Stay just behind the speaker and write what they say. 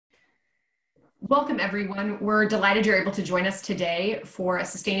Welcome, everyone. We're delighted you're able to join us today for a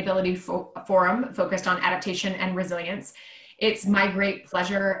sustainability forum focused on adaptation and resilience. It's my great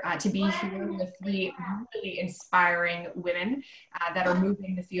pleasure to be here with three really inspiring women that are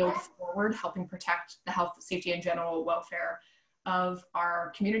moving the field forward, helping protect the health, safety, and general welfare of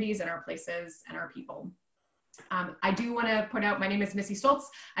our communities and our places and our people. I do want to point out, my name is Missy Stoltz.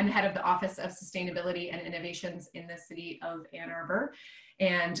 I'm the head of the Office of Sustainability and Innovations in the city of Ann Arbor.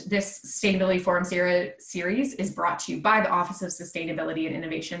 And this Sustainability Forum series is brought to you by the Office of Sustainability and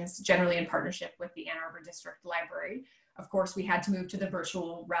Innovations, generally in partnership with the Ann Arbor District Library. Of course, we had to move to the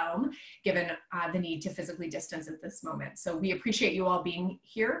virtual realm, given the need to physically distance at this moment. So we appreciate you all being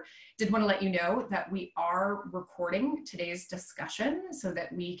here. Did want to let you know that we are recording today's discussion so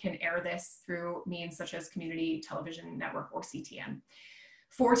that we can air this through means such as Community Television Network or CTN.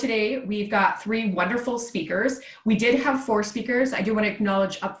 For today, we've got three wonderful speakers. We did have four speakers. I do want to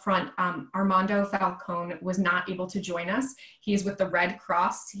acknowledge upfront, Armando Falcone was not able to join us. He's with the Red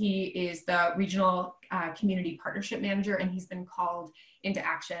Cross. He is the Regional Community Partnership Manager, and he's been called into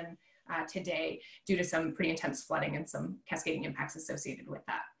action today due to some pretty intense flooding and some cascading impacts associated with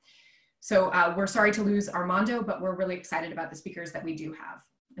that. So we're sorry to lose Armando, but we're really excited about the speakers that we do have.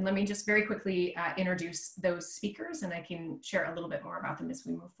 And let me just very quickly introduce those speakers, and I can share a little bit more about them as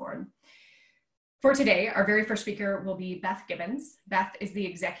we move forward. For today, our very first speaker will be Beth Gibbons. Beth is the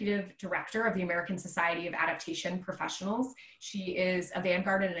Executive Director of the American Society of Adaptation Professionals. She is a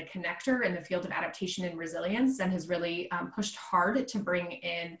vanguard and a connector in the field of adaptation and resilience, and has really pushed hard to bring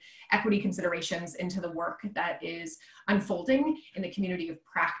in equity considerations into the work that is unfolding in the community of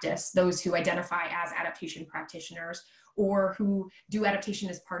practice, those who identify as adaptation practitioners or who do adaptation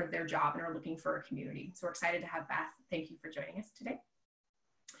as part of their job and are looking for a community. So we're excited to have Beth. Thank you for joining us today.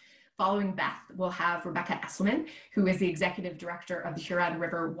 Following Beth, we'll have Rebecca Esselman, who is the Executive Director of the Huron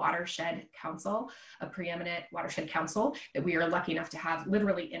River Watershed Council, a preeminent watershed council that we are lucky enough to have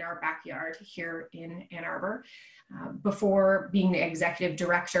literally in our backyard here in Ann Arbor. Before being the Executive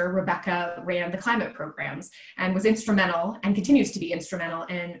Director, Rebecca ran the climate programs and was instrumental and continues to be instrumental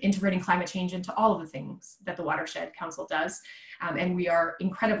in integrating climate change into all of the things that the Watershed Council does. And we are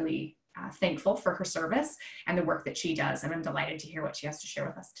incredibly thankful for her service and the work that she does. And I'm delighted to hear what she has to share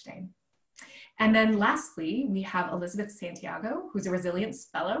with us today. And then lastly, we have Elizabeth Santiago, who's a Resilience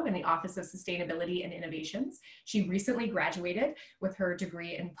Fellow in the Office of Sustainability and Innovations. She recently graduated with her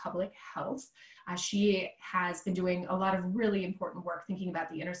degree in public health. She has been doing a lot of really important work thinking about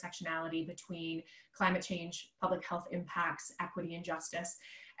the intersectionality between climate change, public health impacts, equity, and justice,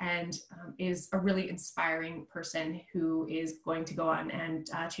 and is a really inspiring person who is going to go on and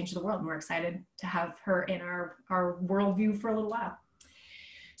change the world. And we're excited to have her in our worldview for a little while.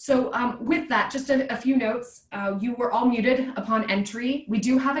 So with that, just a few notes. You were all muted upon entry. We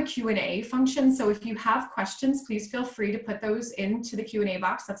do have a Q&A function, so if you have questions, please feel free to put those into the Q&A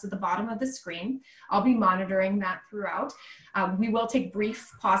box. That's at the bottom of the screen. I'll be monitoring that throughout. We will take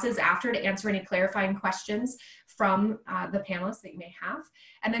brief pauses after to answer any clarifying questions from the panelists that you may have.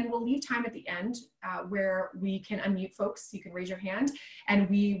 And then we'll leave time at the end where we can unmute folks. You can raise your hand and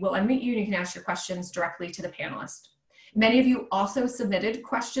we will unmute you and you can ask your questions directly to the panelist. Many of you also submitted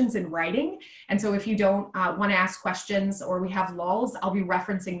questions in writing. And so if you don't want to ask questions or we have lulls, I'll be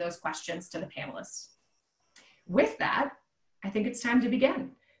referencing those questions to the panelists. With that, I think it's time to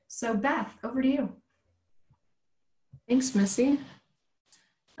begin. So Beth, over to you. Thanks, Missy.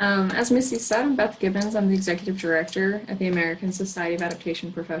 As Missy said, I'm Beth Gibbons. I'm the Executive Director at the American Society of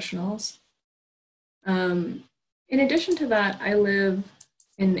Adaptation Professionals. In addition to that, I live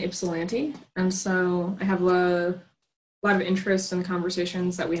in Ypsilanti, and so I have a lot of interest in the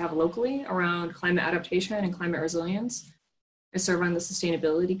conversations that we have locally around climate adaptation and climate resilience. I serve on the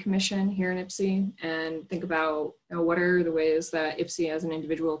Sustainability Commission here in Ypsi and think about what are the ways that Ypsi as an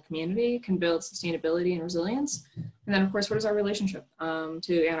individual community can build sustainability and resilience. And then of course, what is our relationship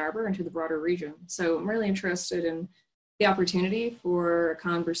to Ann Arbor and to the broader region? So I'm really interested in the opportunity for a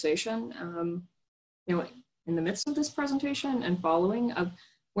conversation, in the midst of this presentation and following of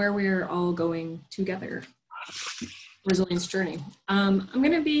where we're all going together. Resilience journey. I'm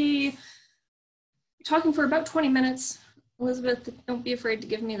going to be talking for about 20 minutes. Elizabeth, don't be afraid to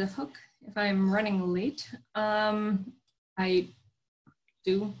give me the hook if I'm running late. I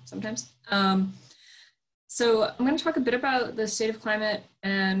do sometimes. So I'm going to talk a bit about the state of climate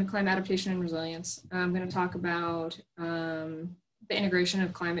and climate adaptation and resilience. I'm going to talk about the integration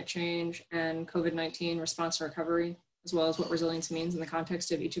of climate change and COVID-19 response and recovery, as well as what resilience means in the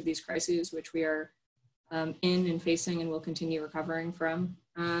context of each of these crises, which we are in and facing and will continue recovering from.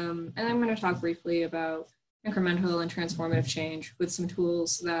 And I'm going to talk briefly about incremental and transformative change with some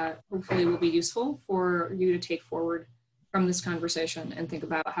tools that hopefully will be useful for you to take forward from this conversation and think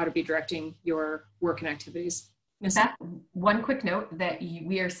about how to be directing your work and activities. That one quick note that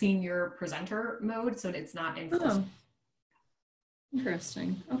we are seeing your presenter mode, so it's not in full. Oh,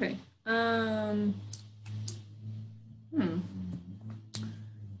 interesting. Okay.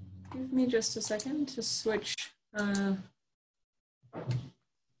 Give me just a second to switch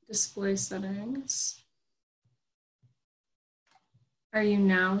display settings. Are you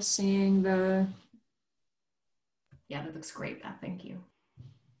now seeing the? Yeah, that looks great, Beth. Thank you.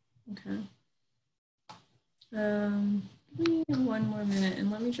 Okay. Give me one more minute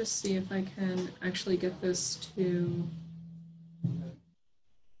and let me just see if I can actually get this to.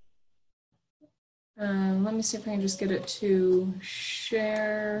 Let me see if I can just get it to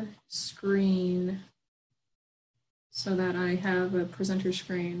share screen so that I have a presenter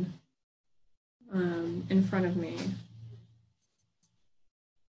screen in front of me.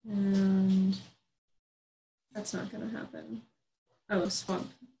 And that's not going to happen. Oh, swap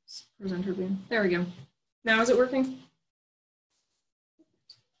presenter beam. There we go. Now is it working?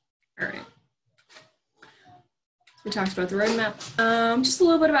 All right. We talked about the roadmap. Just a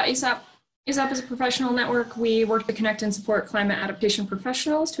little bit about ASAP. ASAP is a professional network. We work to connect and support climate adaptation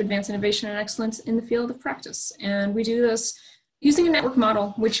professionals to advance innovation and excellence in the field of practice. And we do this using a network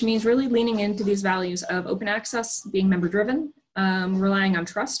model, which means really leaning into these values of open access, being member driven, relying on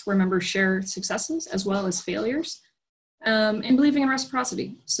trust where members share successes as well as failures, and believing in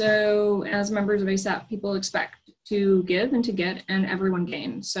reciprocity. So as members of ASAP, people expect to give and to get and everyone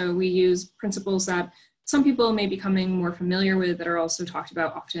gain. So we use principles that some people may be becoming more familiar with that are also talked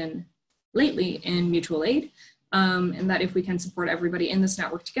about often lately in mutual aid, and that if we can support everybody in this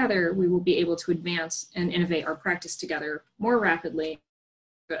network together, we will be able to advance and innovate our practice together more rapidly.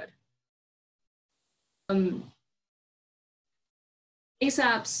 Good.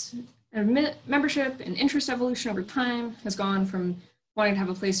 ASAP's membership and interest evolution over time has gone from wanting to have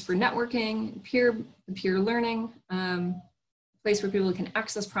a place for networking, peer learning, a place where people can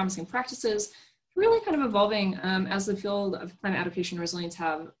access promising practices, really kind of evolving as the field of climate adaptation and resilience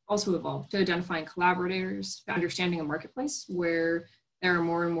have also evolved to identifying collaborators, to understanding a marketplace where there are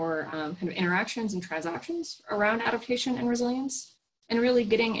more and more kind of interactions and transactions around adaptation and resilience, and really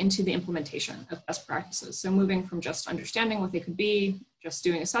getting into the implementation of best practices. So moving from just understanding what they could be, just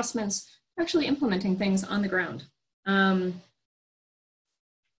doing assessments, actually implementing things on the ground.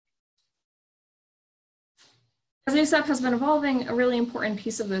 As ASAP has been evolving, a really important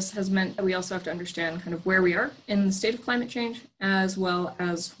piece of this has meant that we also have to understand kind of where we are in the state of climate change, as well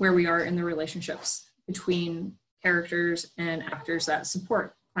as where we are in the relationships between characters and actors that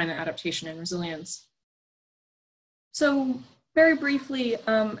support climate adaptation and resilience. So very briefly,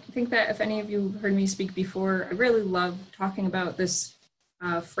 I think that if any of you heard me speak before, I really love talking about this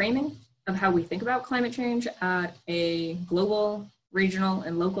framing of how we think about climate change at a global, regional,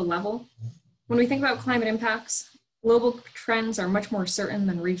 and local level. When we think about climate impacts, global trends are much more certain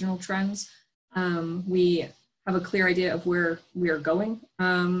than regional trends. We have a clear idea of where we are going,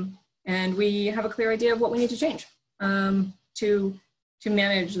 and we have a clear idea of what we need to change to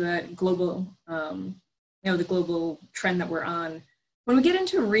manage that global, the global trend that we're on. When we get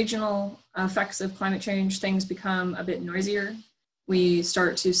into regional effects of climate change, things become a bit noisier. We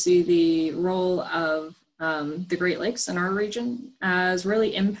start to see the role of the Great Lakes in our region as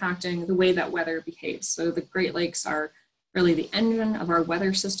really impacting the way that weather behaves. So the Great Lakes are really the engine of our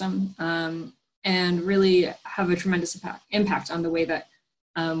weather system and really have a tremendous impact on the way that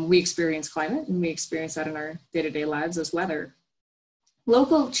we experience climate, and we experience that in our day-to-day lives as weather.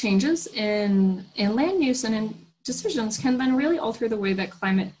 Local changes in land use and in decisions can then really alter the way that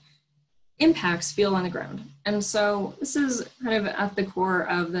climate impacts feel on the ground. And so this is kind of at the core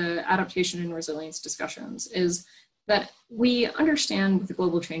of the adaptation and resilience discussions, is that we understand what the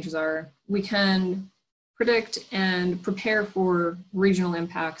global changes are. We can predict and prepare for regional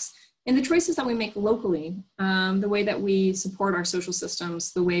impacts in the choices that we make locally, the way that we support our social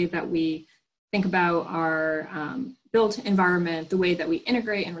systems, the way that we think about our built environment, the way that we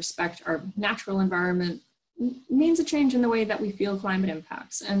integrate and respect our natural environment, means a change in the way that we feel climate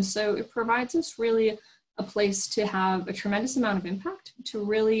impacts. And so it provides us really a place to have a tremendous amount of impact, to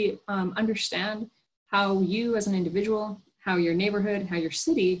really understand how you as an individual, how your neighborhood, how your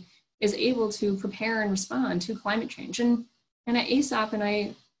city is able to prepare and respond to climate change. And at ASAP, and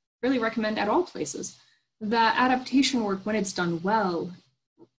I really recommend at all places, that adaptation work, when it's done well,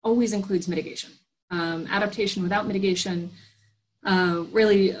 always includes mitigation. Adaptation without mitigation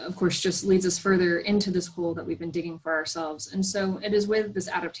really, of course, just leads us further into this hole that we've been digging for ourselves. And so it is with this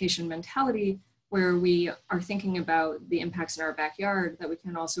adaptation mentality where we are thinking about the impacts in our backyard, that we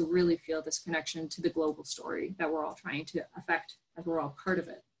can also really feel this connection to the global story that we're all trying to affect as we're all part of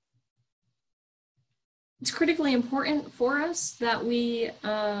it. It's critically important for us that we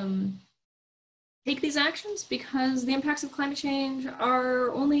take these actions because the impacts of climate change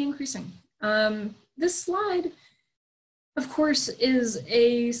are only increasing. This slide, of course, is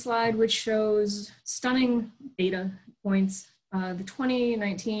a slide which shows stunning data points. The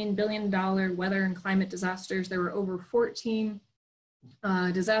 2019 $1 billion weather and climate disasters, there were over 14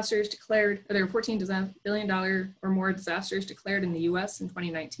 disasters declared, there were $14 billion or more disasters declared in the US in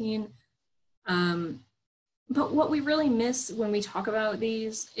 2019. But what we really miss when we talk about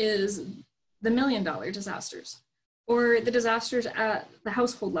these is the $1 million disasters, or the disasters at the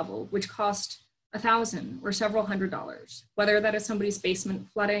household level, which cost $1,000 or several $100s, whether that is somebody's basement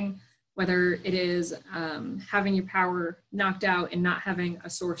flooding, whether it is having your power knocked out and not having a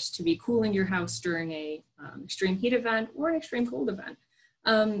source to be cooling your house during a extreme heat event or an extreme cold event.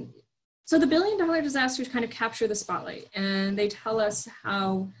 So the $1 billion disasters kind of capture the spotlight, and they tell us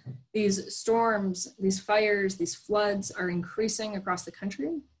how these storms, these fires, these floods are increasing across the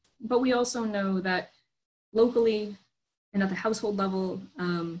country. But we also know that locally and at the household level,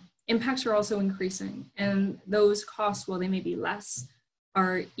 impacts are also increasing. And those costs, while they may be less,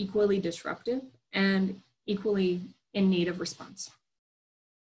 are equally disruptive and equally in need of response.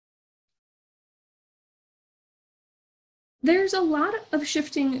 There's a lot of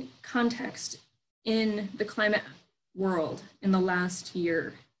shifting context in the climate world in the last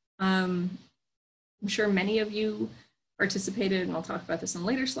year. I'm sure many of you participated, and I'll talk about this in a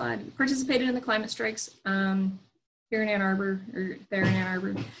later slide, participated in the climate strikes here in Ann Arbor, or there in Ann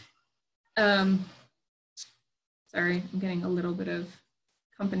Arbor. Sorry, I'm getting a little bit of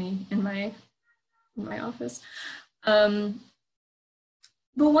company in my office. But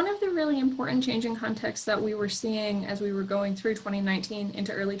one of the really important changing contexts that we were seeing as we were going through 2019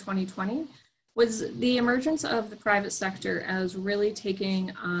 into early 2020 was the emergence of the private sector as really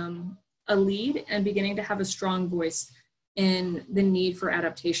taking a lead and beginning to have a strong voice in the need for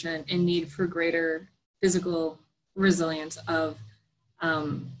adaptation and need for greater physical resilience of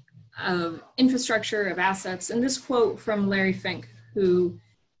infrastructure, of assets. And this quote from Larry Fink, who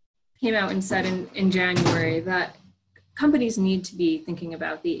came out and said in January that companies need to be thinking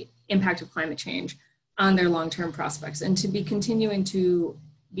about the impact of climate change on their long-term prospects and to be continuing to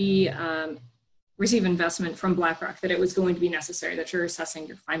be receive investment from BlackRock, that it was going to be necessary, that you're assessing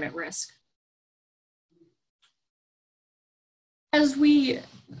your climate risk. As we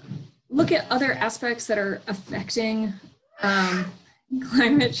look at other aspects that are affecting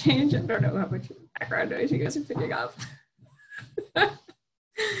climate change, I don't know how much background noise you guys are picking up. A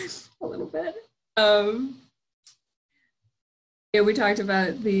little bit. Yeah, we talked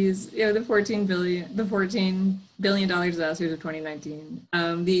about these, the $14 billion disasters of 2019,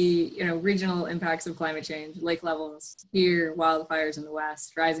 the regional impacts of climate change, lake levels here, wildfires in the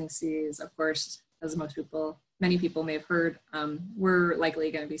West, rising seas. Of course, as many people may have heard, we're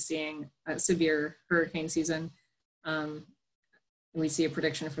likely going to be seeing a severe hurricane season. And we see a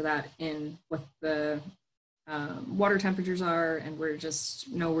prediction for that in what the water temperatures are, and we're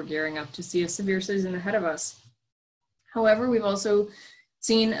gearing up to see a severe season ahead of us. However, we've also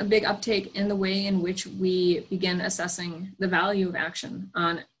seen a big uptake in the way in which we begin assessing the value of action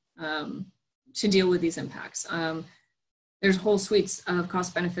on to deal with these impacts. There's whole suites of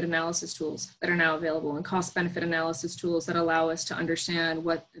cost-benefit analysis tools that are now available, and cost-benefit analysis tools that allow us to understand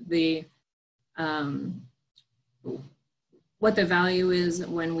what the value is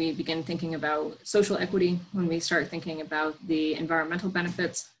when we begin thinking about social equity, when we start thinking about the environmental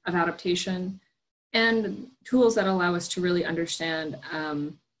benefits of adaptation, and tools that allow us to really understand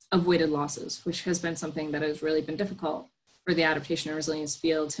avoided losses, which has been something that has really been difficult for the adaptation and resilience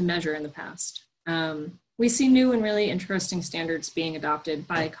field to measure in the past. We see new and really interesting standards being adopted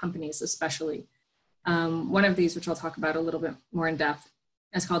by companies especially. One of these, which I'll talk about a little bit more in depth,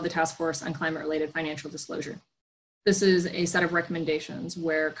 is called the Task Force on Climate-Related Financial Disclosure. This is a set of recommendations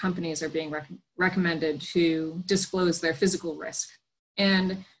where companies are being recommended to disclose their physical risk.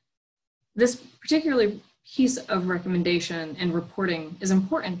 And this particular piece of recommendation and reporting is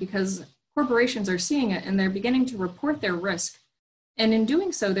important because corporations are seeing it and they're beginning to report their risk. And in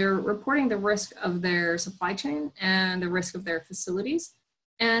doing so, they're reporting the risk of their supply chain and the risk of their facilities.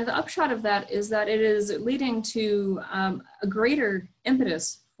 And the upshot of that is that it is leading to a greater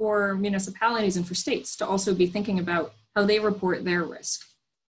impetus for municipalities and for states to also be thinking about how they report their risk.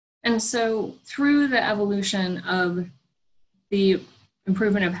 And so through the evolution of the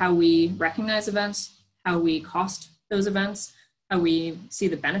improvement of how we recognize events, how we cost those events, how we see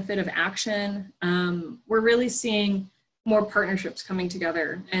the benefit of action. We're really seeing more partnerships coming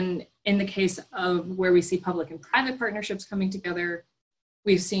together. And in the case of where we see public and private partnerships coming together,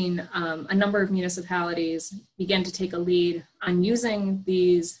 we've seen a number of municipalities begin to take a lead on using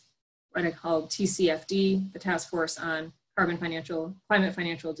these, what I call TCFD, the Task Force on Climate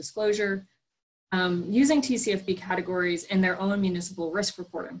Financial Disclosure, using TCFD categories in their own municipal risk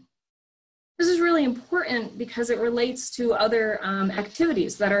reporting. This is really important because it relates to other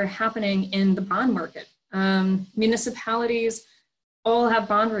activities that are happening in the bond market. Municipalities all have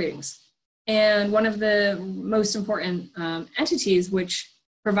bond ratings. And one of the most important entities which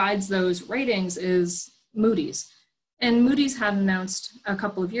provides those ratings is Moody's. And Moody's had announced a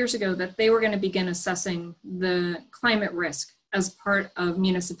couple of years ago that they were going to begin assessing the climate risk as part of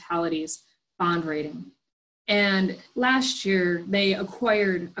municipalities' bond rating. And last year, they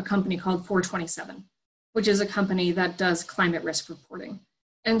acquired a company called 427, which is a company that does climate risk reporting.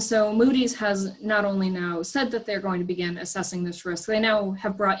 And so Moody's has not only now said that they're going to begin assessing this risk, they now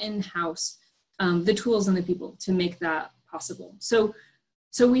have brought in-house the tools and the people to make that possible. So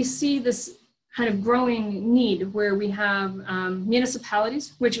we see this kind of growing need where we have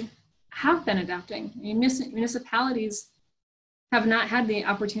municipalities which have been adapting. I mean, municipalities have not had the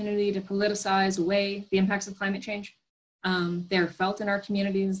opportunity to politicize away the impacts of climate change. They're felt in our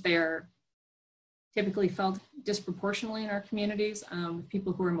communities. They're typically felt disproportionately in our communities with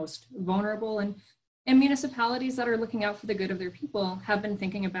people who are most vulnerable. And municipalities that are looking out for the good of their people have been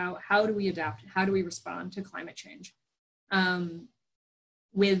thinking about how do we adapt, how do we respond to climate change.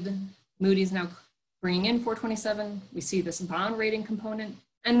 With Moody's now bringing in 427, we see this bond rating component.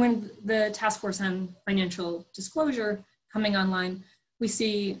 And when the Task Force on Financial Disclosure coming online, we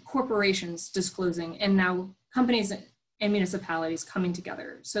see corporations disclosing and now companies and municipalities coming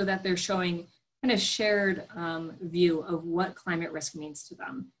together so that they're showing kind of shared view of what climate risk means to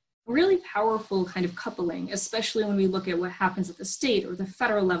them. A really powerful kind of coupling, especially when we look at what happens at the state or the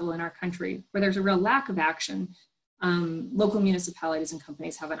federal level in our country, where there's a real lack of action. Local municipalities and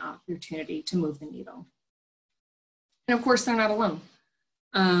companies have an opportunity to move the needle. And of course, they're not alone.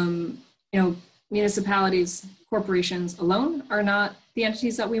 Municipalities, corporations alone are not the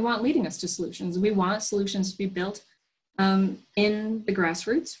entities that we want leading us to solutions. We want solutions to be built in the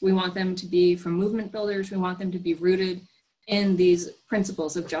grassroots. We want them to be from movement builders. We want them to be rooted in these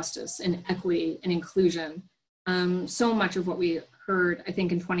principles of justice and equity and inclusion. So much of what we heard, I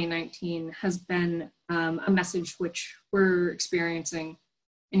think, in 2019 has been a message which we're experiencing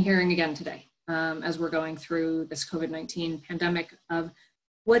and hearing again today as we're going through this COVID-19 pandemic of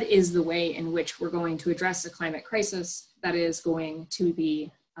what is the way in which we're going to address a climate crisis that is going to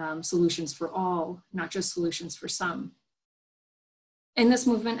be solutions for all, not just solutions for some. And this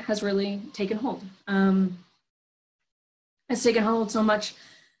movement has really taken hold. It's taken hold so much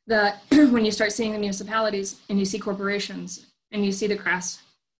that when you start seeing the municipalities and you see corporations and you see the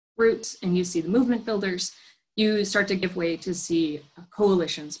grassroots and you see the movement builders, you start to give way to see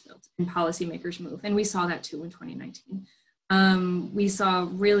coalitions built and policymakers move. And we saw that too in 2019. We saw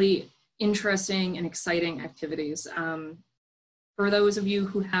really interesting and exciting activities. For those of you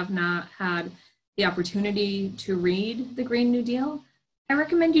who have not had the opportunity to read the Green New Deal, I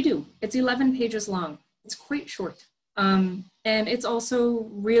recommend you do. It's 11 pages long. It's quite short. And it's also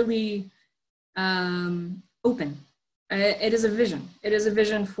really open. It is a vision. It is a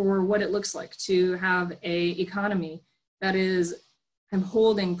vision for what it looks like to have an economy that is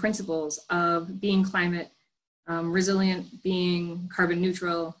holding principles of being climate resilient, being carbon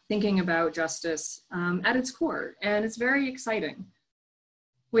neutral, thinking about justice at its core. And it's very exciting.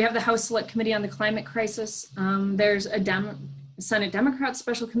 We have the House Select Committee on the Climate Crisis. There's a Senate Democrat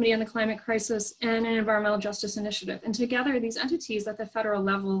Special Committee on the Climate Crisis and an Environmental Justice Initiative. And together, these entities at the federal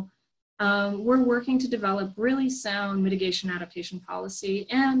level, we're working to develop really sound mitigation adaptation policy.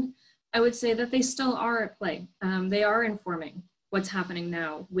 And I would say that they still are at play. They are informing what's happening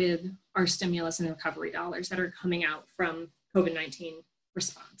now with our stimulus and recovery dollars that are coming out from COVID-19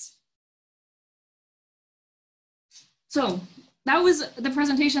 response. So that was the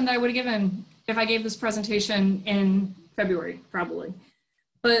presentation that I would have given if I gave this presentation in February, probably.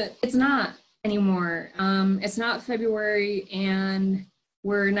 But it's not anymore. It's not February, and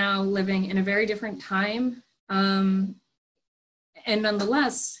we're now living in a very different time. And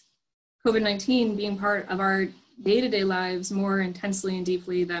nonetheless, COVID-19 being part of our day-to-day lives more intensely and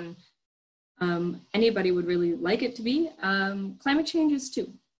deeply than anybody would really like it to be, climate change is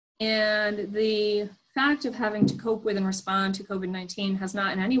too. And the fact of having to cope with and respond to COVID-19 has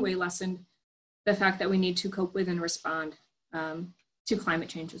not in any way lessened the fact that we need to cope with and respond to climate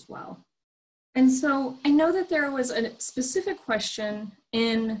change as well. And so I know that there was a specific question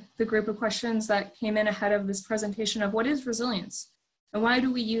in the group of questions that came in ahead of this presentation of what is resilience and why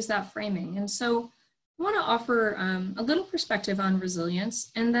do we use that framing? And so I want to offer a little perspective on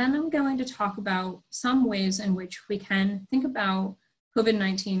resilience, and then I'm going to talk about some ways in which we can think about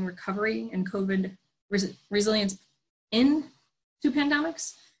COVID-19 recovery and COVID resilience in two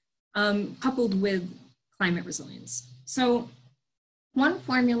pandemics, coupled with climate resilience. So one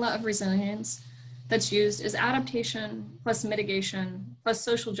formula of resilience that's used is adaptation plus mitigation plus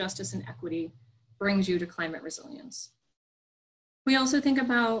social justice and equity brings you to climate resilience. We also think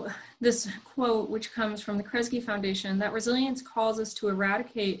about this quote, which comes from the Kresge Foundation, that resilience calls us to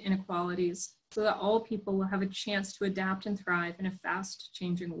eradicate inequalities so that all people will have a chance to adapt and thrive in a fast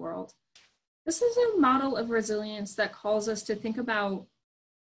changing world. This is a model of resilience that calls us to think about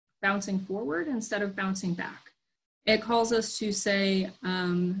bouncing forward instead of bouncing back. It calls us to say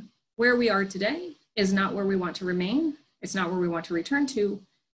where we are today is not where we want to remain. It's not where we want to return to.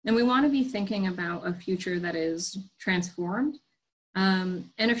 And we want to be thinking about a future that is transformed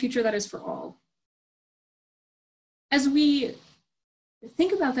and a future that is for all. As we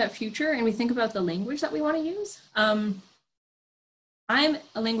think about that future and we think about the language that we want to use, I'm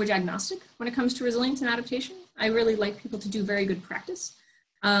a language agnostic when it comes to resilience and adaptation. I really like people to do very good practice.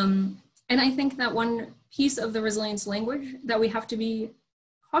 And I think that one piece of the resilience language that we have to be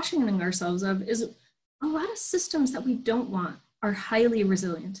cautioning ourselves of is a lot of systems that we don't want are highly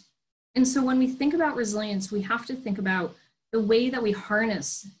resilient. And so when we think about resilience, we have to think about the way that we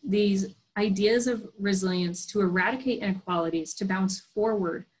harness these ideas of resilience to eradicate inequalities, to bounce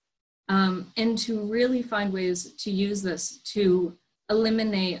forward, and to really find ways to use this to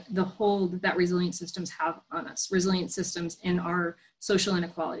eliminate the hold that resilient systems have on us, resilient systems in our social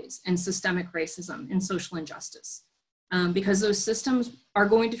inequalities and systemic racism and social injustice. Because those systems are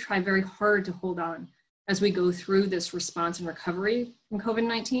going to try very hard to hold on as we go through this response and recovery from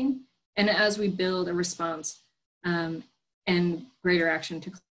COVID-19, and as we build a response and greater action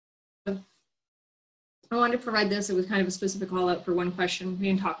to. I wanted to provide this. It was kind of a specific call out for one question. We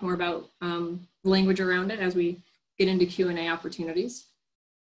can talk more about the language around it as we get into Q&A opportunities.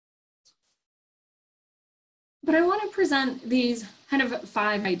 But I want to present these kind of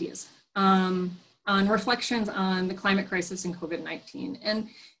 5 ideas on reflections on the climate crisis and COVID-19. And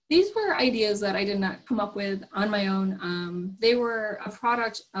these were ideas that I did not come up with on my own. They were a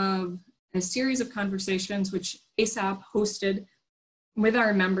product of a series of conversations which ASAP hosted with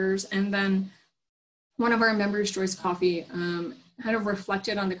our members, and then one of our members, Joyce Coffey, kind of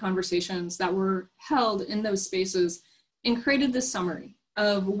reflected on the conversations that were held in those spaces and created this summary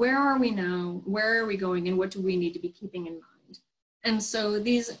of where are we now, where are we going, and what do we need to be keeping in mind. And so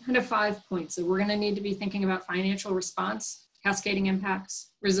these kind of 5 points that we're going to need to be thinking about: financial response, cascading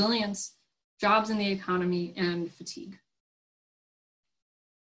impacts, resilience, jobs in the economy, and fatigue.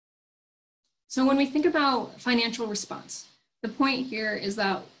 So when we think about financial response, the point here is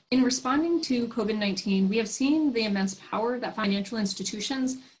that in responding to COVID-19, we have seen the immense power that financial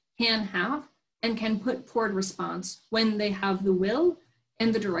institutions can have and can put toward response when they have the will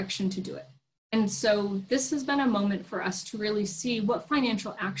and the direction to do it. And so this has been a moment for us to really see what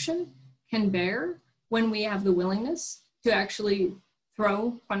financial action can bear when we have the willingness to actually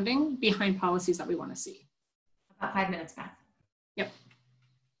throw funding behind policies that we want to see. About 5 minutes, Beth. Yep.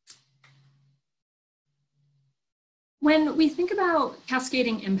 When we think about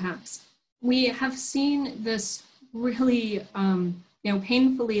cascading impacts, we have seen this really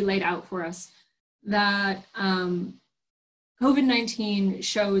painfully laid out for us that COVID-19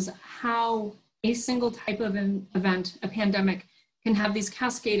 shows how a single type of an event, a pandemic, can have these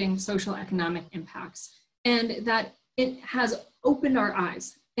cascading social economic impacts, and that it has opened our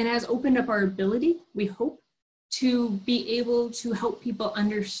eyes. It has opened up our ability, we hope, to be able to help people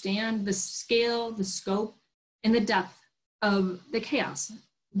understand the scale, the scope, and the depth of the chaos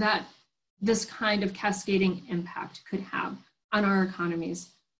that this kind of cascading impact could have on our economies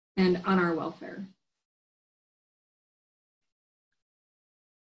and on our welfare.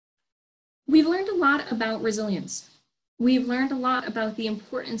 We've learned a lot about resilience. We've learned a lot about the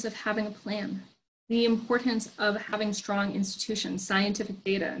importance of having a plan, the importance of having strong institutions, scientific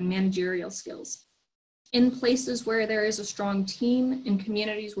data, and managerial skills. In places where there is a strong team, in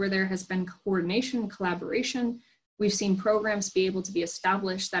communities where there has been coordination, collaboration, we've seen programs be able to be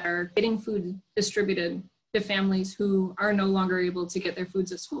established that are getting food distributed to families who are no longer able to get their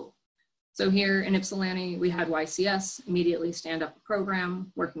foods at school. So here in Ypsilanti, we had YCS immediately stand up a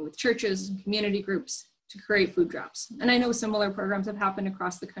program working with churches and community groups to create food drops. And I know similar programs have happened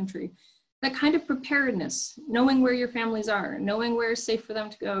across the country. That kind of preparedness, knowing where your families are, knowing where it's safe for them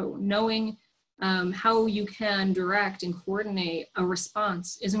to go, knowing how you can direct and coordinate a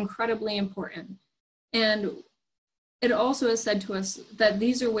response is incredibly important. And it also has said to us that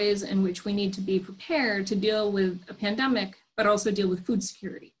these are ways in which we need to be prepared to deal with a pandemic, but also deal with food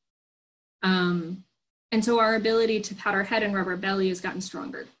security. And so our ability to pat our head and rub our belly has gotten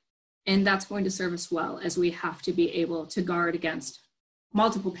stronger. And that's going to serve us well as we have to be able to guard against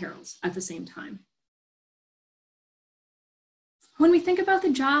multiple perils at the same time. When we think about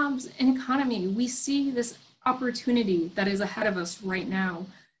the jobs and economy, we see this opportunity that is ahead of us right now,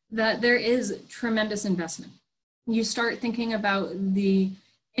 that there is tremendous investment. You start thinking about the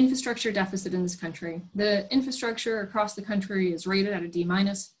infrastructure deficit in this country. The infrastructure across the country is rated at a D-.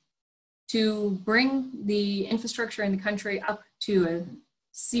 To bring the infrastructure in the country up to a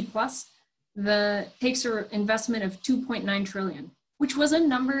C+, takes an investment of 2.9 trillion, which was a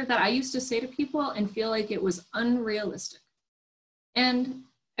number that I used to say to people and feel like it was unrealistic. And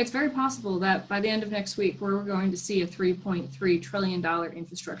it's very possible that by the end of next week, we're going to see a $3.3 trillion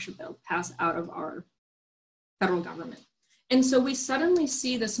infrastructure bill pass out of our federal government. And so we suddenly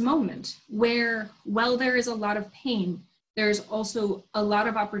see this moment where, while there is a lot of pain, there's also a lot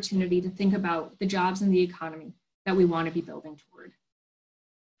of opportunity to think about the jobs and the economy that we want to be building toward.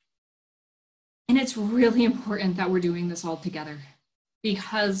 And it's really important that we're doing this all together,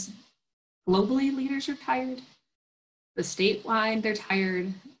 because globally leaders are tired, the statewide they're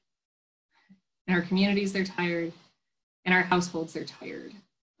tired, in our communities they're tired, in our households they're tired.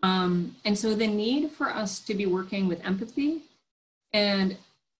 And so the need for us to be working with empathy and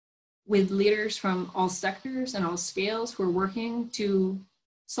with leaders from all sectors and all scales who are working to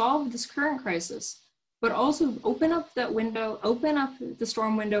solve this current crisis, but also open up that window, open up the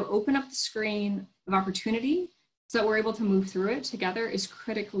storm window, open up the screen of opportunity so that we're able to move through it together is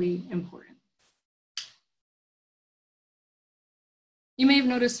critically important. You may have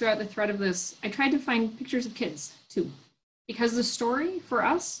noticed throughout the thread of this, I tried to find pictures of kids too, because the story for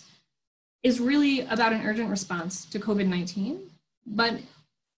us is really about an urgent response to COVID-19. But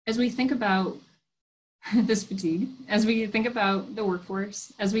as we think about this fatigue, as we think about the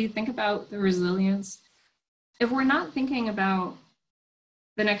workforce, as we think about the resilience, if we're not thinking about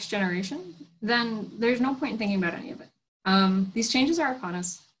the next generation, then there's no point in thinking about any of it. These changes are upon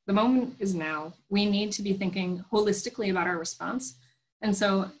us. The moment is now. We need to be thinking holistically about our response. And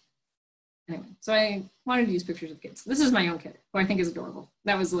so, anyway, so I wanted to use pictures of kids. This is my own kid, who I think is adorable.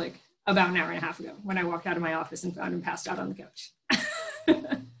 That was like about an hour and a half ago when I walked out of my office and found him passed out on the couch.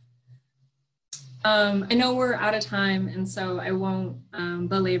 I know we're out of time, and so I won't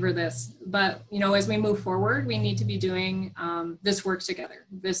belabor this, but as we move forward, we need to be doing this work together.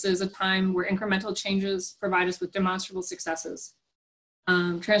 This is a time where incremental changes provide us with demonstrable successes.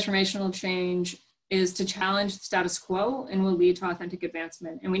 Transformational change is to challenge the status quo and will lead to authentic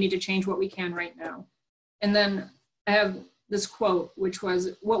advancement, and we need to change what we can right now. And then I have this quote, which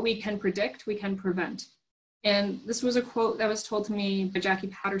was, "What we can predict, we can prevent." And this was a quote that was told to me by Jackie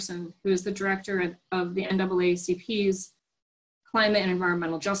Patterson, who is the director of the NAACP's Climate and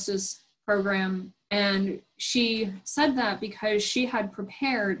Environmental Justice Program. And she said that because she had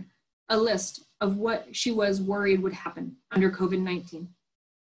prepared a list of what she was worried would happen under COVID-19.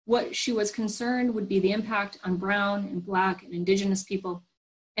 What she was concerned would be the impact on Brown and Black and Indigenous people.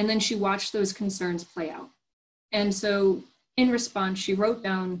 And then she watched those concerns play out. And so in response, she wrote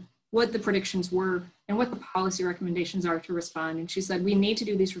down what the predictions were and what the policy recommendations are to respond. And she said, we need to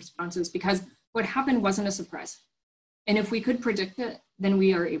do these responses because what happened wasn't a surprise. And if we could predict it, then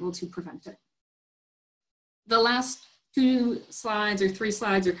we are able to prevent it. The last 2 slides or 3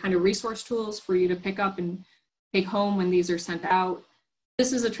 slides are kind of resource tools for you to pick up and take home when these are sent out.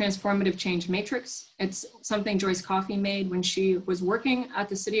 This is a transformative change matrix. It's something Joyce Coffey made when she was working at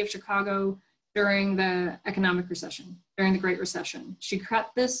the city of Chicago during the economic recession, during the Great Recession. She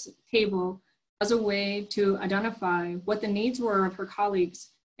cut this table as a way to identify what the needs were of her colleagues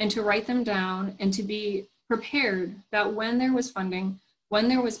and to write them down and to be prepared that when there was funding, when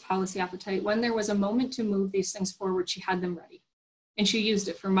there was policy appetite, when there was a moment to move these things forward, she had them ready. And she used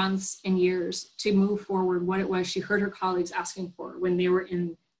it for months and years to move forward what it was she heard her colleagues asking for when they were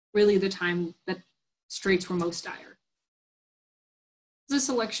in really the time that straits were most dire. This is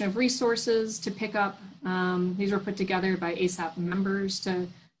a selection of resources to pick up. These were put together by ASAP members to kind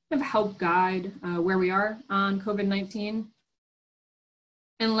of help guide where we are on COVID-19.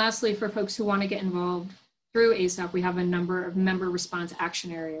 And lastly, for folks who want to get involved through ASAP, we have a number of member response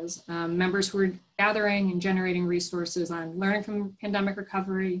action areas. Members who are gathering and generating resources on learning from pandemic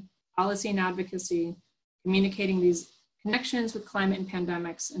recovery, policy and advocacy, communicating these connections with climate and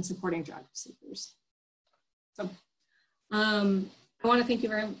pandemics, and supporting job seekers. So I want to thank you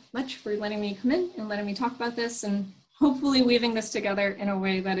very much for letting me come in and letting me talk about this, and hopefully weaving this together in a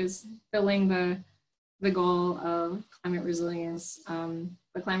way that is filling the goal of climate resilience,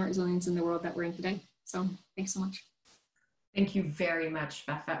 the climate resilience in the world that we're in today. So thanks so much. Thank you very much,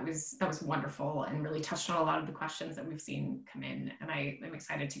 Beth. That was wonderful and really touched on a lot of the questions that we've seen come in. And I'm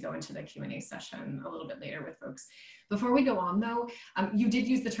excited to go into the Q&A session a little bit later with folks. Before we go on though, you did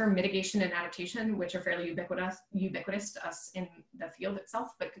use the term mitigation and adaptation, which are fairly ubiquitous to us in the field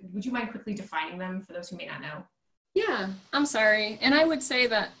itself, but would you mind quickly defining them for those who may not know? Yeah, I'm sorry. And I would say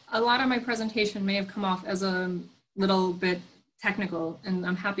that a lot of my presentation may have come off as a little bit technical, and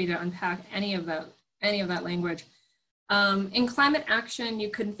I'm happy to unpack any of that language. In climate action, you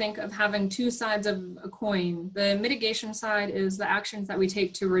could think of having two sides of a coin. The mitigation side is the actions that we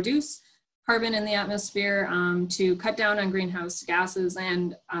take to reduce carbon in the atmosphere, to cut down on greenhouse gases,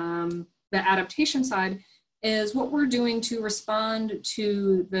 and the adaptation side is what we're doing to respond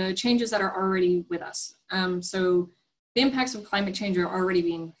to the changes that are already with us. So the impacts of climate change are already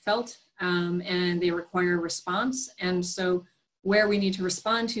being felt, and they require response. And so where we need to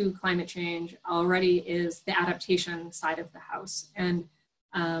respond to climate change already is the adaptation side of the house. And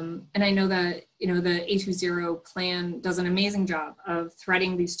I know that, you know, the A20 plan does an amazing job of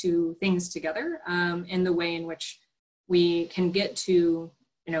threading these two things together, in the way in which we can get to,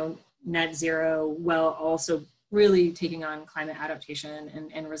 you know, net zero while also really taking on climate adaptation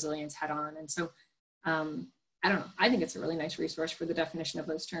and resilience head on. And so, I don't know, I think it's a really nice resource for the definition of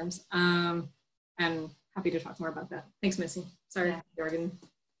those terms. And happy to talk more about that. Thanks, Missy. Sorry, Jordan.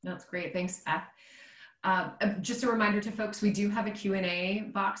 No, that's great. Thanks, Beth. Just a reminder to folks, we do have a Q&A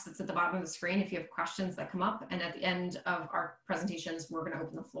box that's at the bottom of the screen if you have questions that come up. And at the end of our presentations, we're going to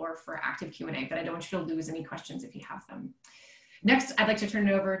open the floor for active Q&A, but I don't want you to lose any questions if you have them. Next, I'd like to turn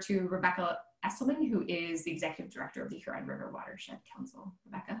it over to Rebecca Esselman, who is the Executive Director of the Huron River Watershed Council.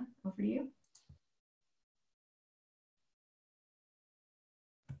 Rebecca, over to you.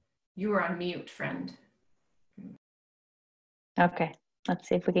 You are on mute, friend. Okay, let's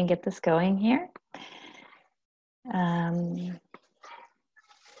see if we can get this going here.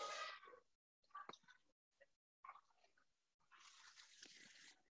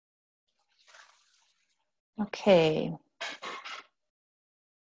 Okay.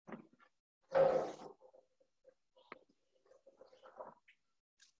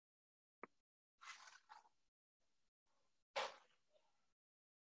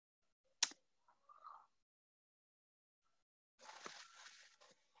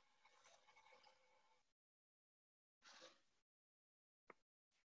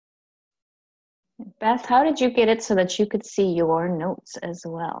 Beth, how did you get it so that you could see your notes as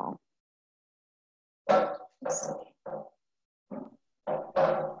well?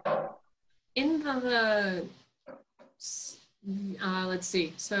 In the let's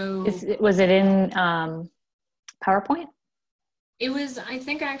see, so Was it in PowerPoint? it was, I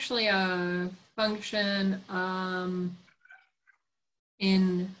think, actually a function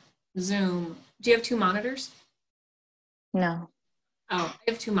in Zoom. Do you have two monitors? No. Oh,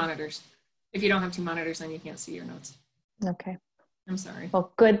 I have two monitors. If you don't have two monitors, then you can't see your notes. Okay. I'm sorry.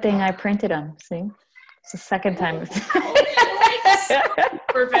 Well, good thing I printed them. See, it's the second time.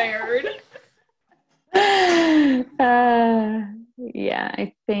 Prepared. Yeah,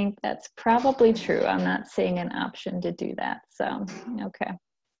 I think that's probably true. I'm not seeing an option to do that. So, okay.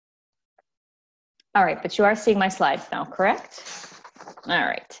 All right, but you are seeing my slides now, correct? All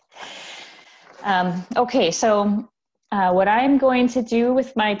right. Okay, so what I'm going to do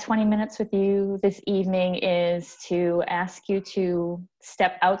with my 20 minutes with you this evening is to ask you to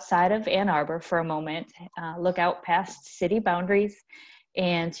step outside of Ann Arbor for a moment, look out past city boundaries,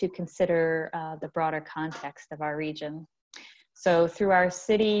 and to consider the broader context of our region. So through our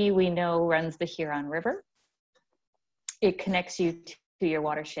city, we know runs the Huron River. It connects you to your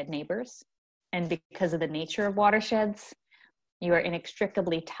watershed neighbors. And because of the nature of watersheds, you are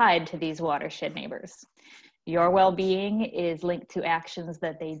inextricably tied to these watershed neighbors. Your well-being is linked to actions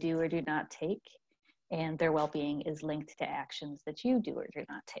that they do or do not take, and their well-being is linked to actions that you do or do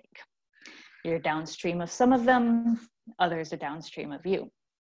not take. You're downstream of some of them, others are downstream of you.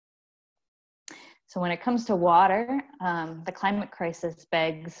 So when it comes to water, the climate crisis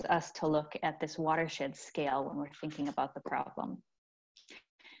begs us to look at this watershed scale when we're thinking about the problem.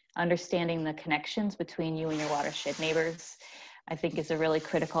 Understanding the connections between you and your watershed neighbors, I think, is a really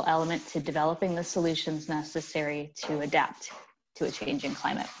critical element to developing the solutions necessary to adapt to a changing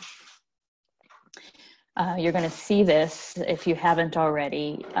climate. You're going to see this, if you haven't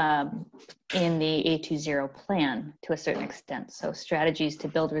already, in the A20 plan to a certain extent. So strategies to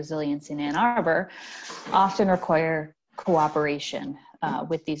build resilience in Ann Arbor often require cooperation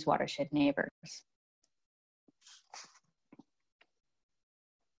with these watershed neighbors.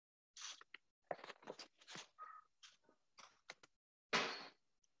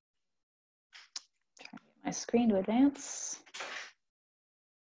 Try to get my screen to advance.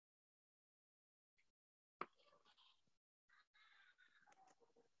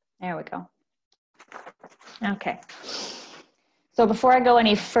 There we go. Okay. So before I go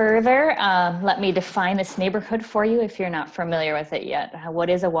any further, let me define this neighborhood for you if you're not familiar with it yet. What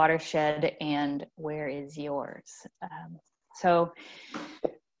is a watershed and where is yours? So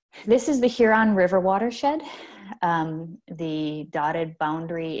this is the Huron River watershed. The dotted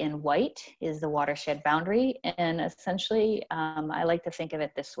boundary in white is the watershed boundary. And essentially, I like to think of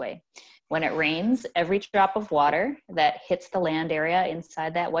it this way. When it rains, every drop of water that hits the land area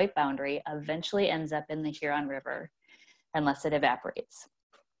inside that white boundary eventually ends up in the Huron River, unless it evaporates.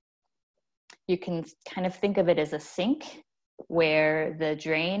 You can kind of think of it as a sink where the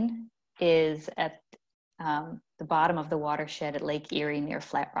drain is at the bottom of the watershed at Lake Erie near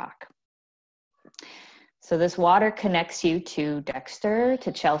Flat Rock. So this water connects you to Dexter,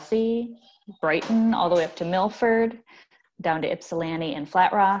 to Chelsea, Brighton, all the way up to Milford, down to Ypsilanti and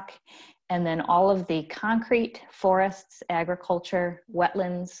Flat Rock, and then all of the concrete, forests, agriculture,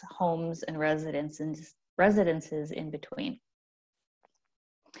 wetlands, homes, and residences in between.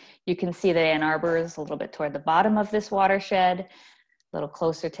 You can see that Ann Arbor is a little bit toward the bottom of this watershed, a little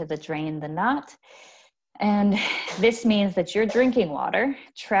closer to the drain than not. And this means that your drinking water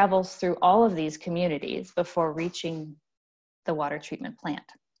travels through all of these communities before reaching the water treatment plant.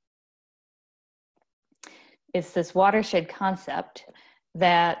 It's this watershed concept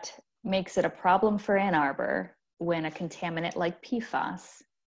that makes it a problem for Ann Arbor when a contaminant like PFAS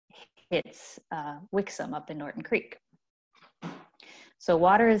hits Wixom up in Norton Creek. So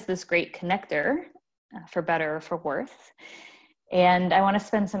water is this great connector, for better or for worse. And I want to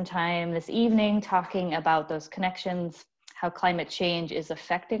spend some time this evening talking about those connections, how climate change is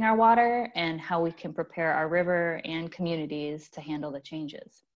affecting our water, and how we can prepare our river and communities to handle the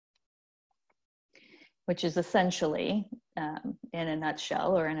changes. Which is essentially, in a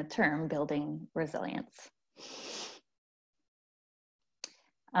nutshell or in a term, building resilience.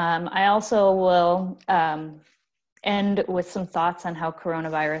 I also will end with some thoughts on how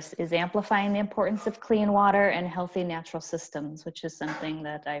coronavirus is amplifying the importance of clean water and healthy natural systems, which is something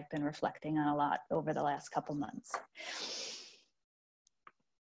that I've been reflecting on a lot over the last couple months.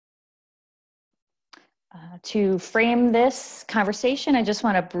 To frame this conversation, I just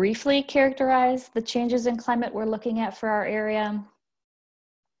want to briefly characterize the changes in climate we're looking at for our area.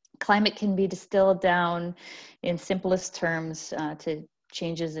 Climate can be distilled down in simplest terms to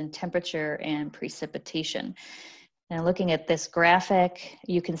changes in temperature and precipitation. And looking at this graphic,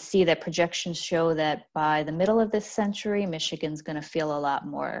 you can see that projections show that by the middle of this century, Michigan's going to feel a lot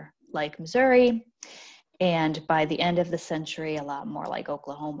more like Missouri, and by the end of the century, a lot more like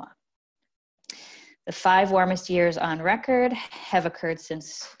Oklahoma. The 5 warmest years on record have occurred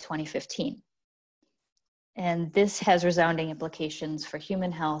since 2015. And this has resounding implications for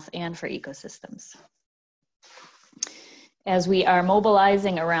human health and for ecosystems. As we are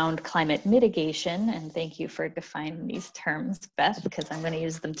mobilizing around climate mitigation, and thank you for defining these terms, Beth, because I'm going to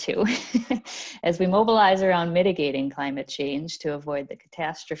use them too. As we mobilize around mitigating climate change to avoid the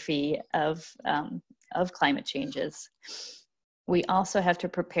catastrophe of climate changes, we also have to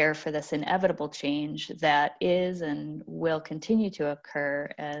prepare for this inevitable change that is and will continue to occur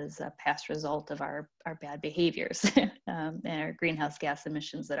as a past result of our bad behaviors and our greenhouse gas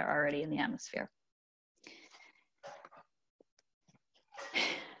emissions that are already in the atmosphere.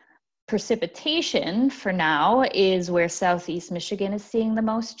 Precipitation for now is where Southeast Michigan is seeing the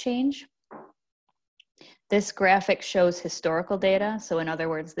most change. This graphic shows historical data. So in other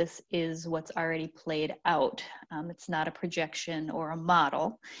words, this is what's already played out. It's not a projection or a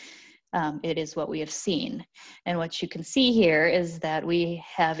model. It is what we have seen. And what you can see here is that we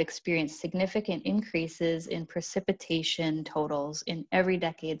have experienced significant increases in precipitation totals in every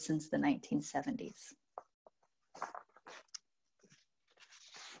decade since the 1970s.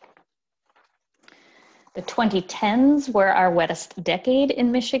 The 2010s were our wettest decade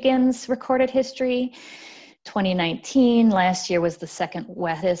in Michigan's recorded history. 2019, last year, was the second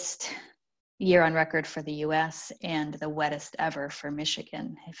wettest year on record for the US and the wettest ever for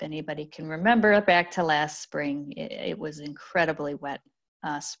Michigan. If anybody can remember back to last spring, it was incredibly wet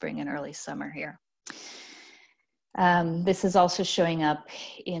spring and early summer here. This is also showing up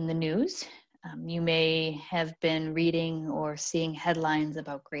in the news. You may have been reading or seeing headlines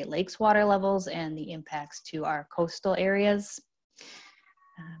about Great Lakes water levels and the impacts to our coastal areas.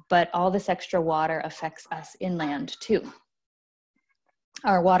 but all this extra water affects us inland too.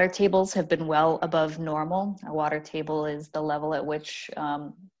 Our water tables have been well above normal. A water table is the level at which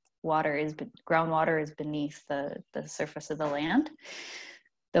groundwater is beneath the surface of the land.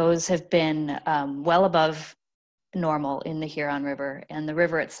 Those have been well above normal in the Huron River, and the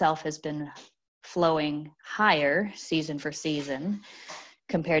river itself has been flowing higher season for season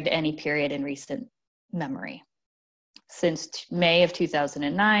compared to any period in recent memory. Since May of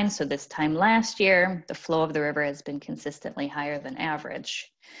 2009, so this time last year, the flow of the river has been consistently higher than average.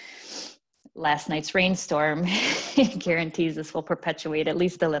 Last night's rainstorm guarantees this will perpetuate at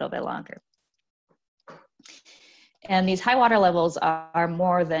least a little bit longer. And these high water levels are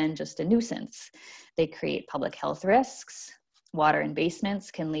more than just a nuisance. They create public health risks. Water in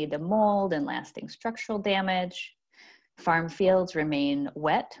basements can lead to mold and lasting structural damage. Farm fields remain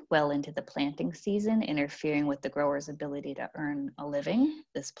wet well into the planting season, interfering with the growers' ability to earn a living.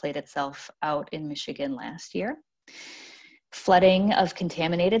 This played itself out in Michigan last year. Flooding of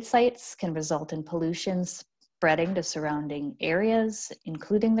contaminated sites can result in pollution spreading to surrounding areas,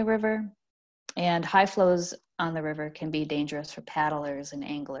 including the river. And high flows on the river can be dangerous for paddlers and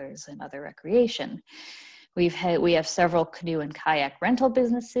anglers and other recreation. We have several canoe and kayak rental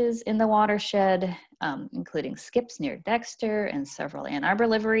businesses in the watershed, including Skips near Dexter and several Ann Arbor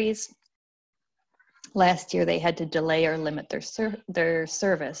liveries. Last year, they had to delay or limit their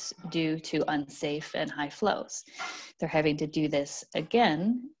service due to unsafe and high flows. They're having to do this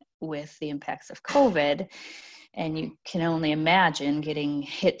again with the impacts of COVID, and you can only imagine getting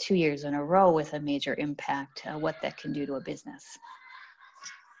hit 2 years in a row with a major impact, what that can do to a business.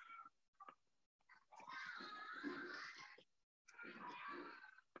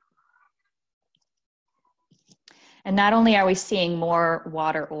 And not only are we seeing more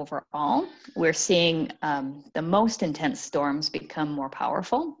water overall, we're seeing the most intense storms become more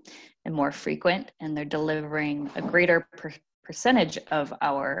powerful and more frequent, and they're delivering a greater percentage of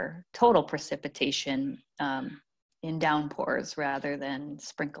our total precipitation in downpours rather than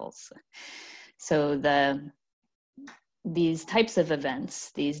sprinkles. So these types of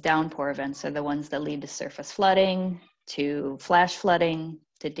events, these downpour events, are the ones that lead to surface flooding, to flash flooding,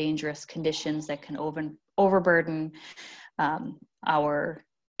 to dangerous conditions that can overburden our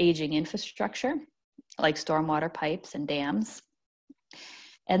aging infrastructure, like stormwater pipes and dams.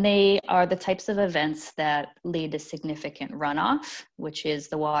 And they are the types of events that lead to significant runoff, which is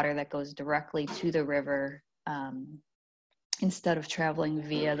the water that goes directly to the river instead of traveling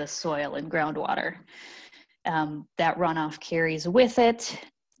via the soil and groundwater. That runoff carries with it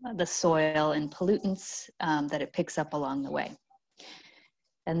the soil and pollutants that it picks up along the way.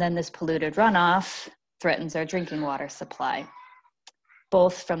 And then this polluted runoff threatens our drinking water supply,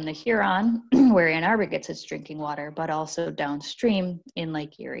 both from the Huron, where Ann Arbor gets its drinking water, but also downstream in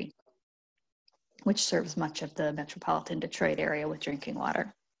Lake Erie, which serves much of the metropolitan Detroit area with drinking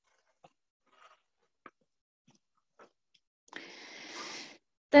water.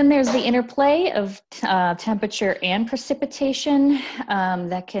 Then there's the interplay of temperature and precipitation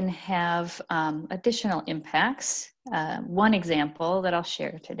that can have additional impacts. One example that I'll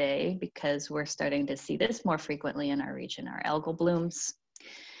share today, because we're starting to see this more frequently in our region, are algal blooms.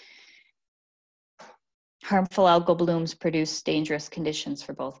 Harmful algal blooms produce dangerous conditions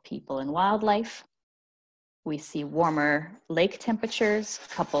for both people and wildlife. We see warmer lake temperatures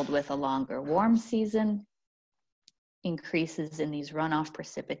coupled with a longer warm season, increases in these runoff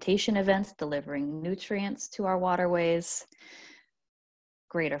precipitation events delivering nutrients to our waterways,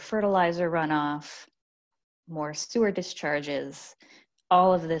 greater fertilizer runoff, more sewer discharges.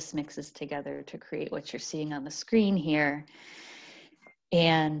 All of this mixes together to create what you're seeing on the screen here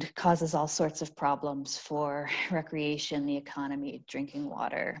and causes all sorts of problems for recreation, the economy, drinking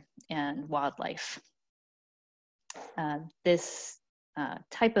water, and wildlife. This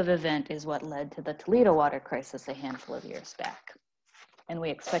type of event is what led to the Toledo water crisis a handful of years back. And we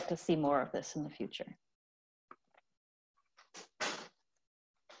expect to see more of this in the future.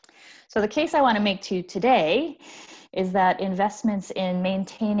 So the case I want to make to you today is that investments in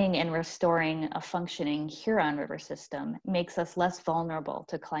maintaining and restoring a functioning Huron River system makes us less vulnerable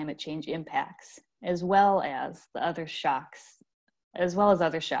to climate change impacts, as well as other shocks,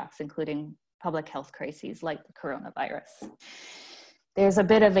 including public health crises like the coronavirus. There's a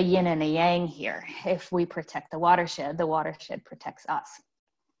bit of a yin and a yang here. If we protect the watershed protects us.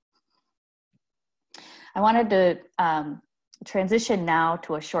 I wanted to transition now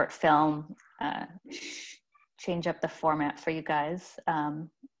to a short film, change up the format for you guys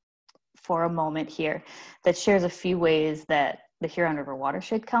for a moment here, that shares a few ways that the Huron River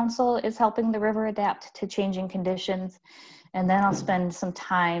Watershed Council is helping the river adapt to changing conditions, And then I'll spend some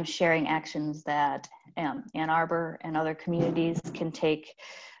time sharing actions that Ann Arbor and other communities can take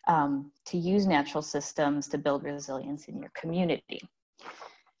to use natural systems to build resilience in your community.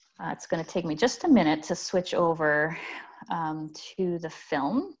 It's going to take me just a minute to switch over to the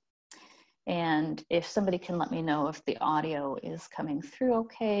film. And if somebody can let me know if the audio is coming through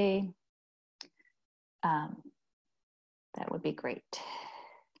okay, that would be great.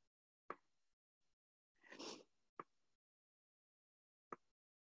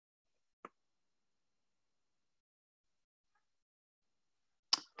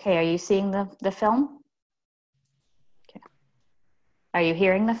 Okay, are you seeing the film? Okay. Are you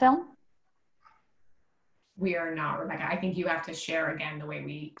hearing the film? We are not, Rebecca. I think you have to share again the way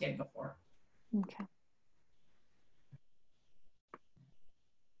we did before. Okay.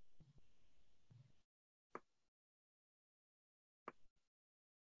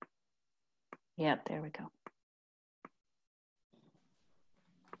 Yep, there we go.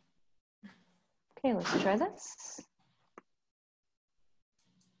 Okay, let's try this.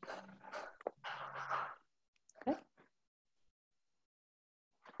 Okay.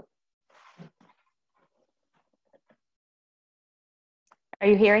 Are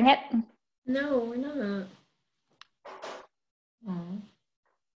you hearing it? No, we're not. Oh.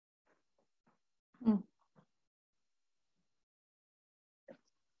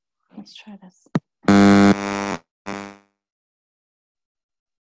 Let's try this.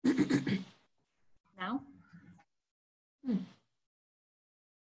 Now?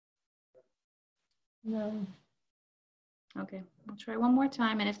 No. Okay, I'll try one more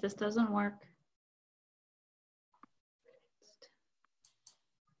time, and if this doesn't work,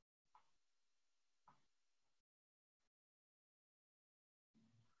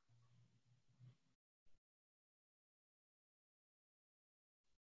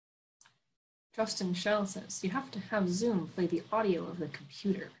 Justin Shell says, you have to have Zoom play the audio of the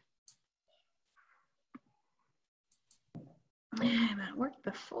computer. That worked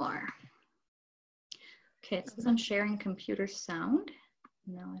before. Okay, it says I'm sharing computer sound.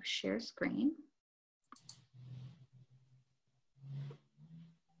 Now I share screen.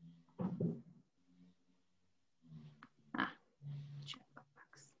 Check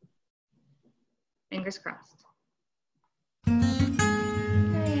box. Fingers crossed.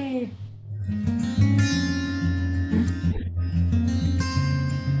 Hey.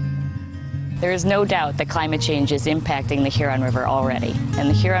 There is no doubt that climate change is impacting the Huron River already, and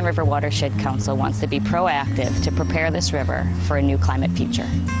the Huron River Watershed Council wants to be proactive to prepare this river for a new climate future.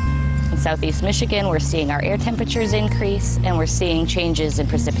 In southeast Michigan, we're seeing our air temperatures increase, and we're seeing changes in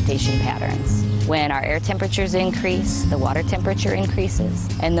precipitation patterns. When our air temperatures increase, the water temperature increases,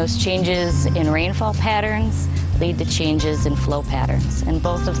 and those changes in rainfall patterns lead to changes in flow patterns, and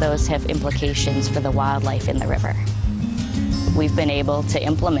both of those have implications for the wildlife in the river. We've been able to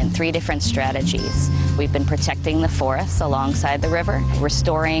implement 3 different strategies. We've been protecting the forests alongside the river,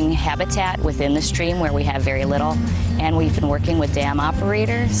 restoring habitat within the stream where we have very little, and we've been working with dam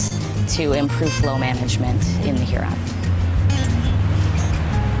operators to improve flow management in the Huron.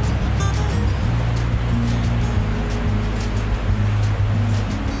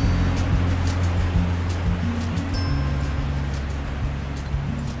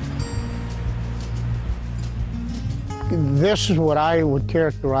 This is what I would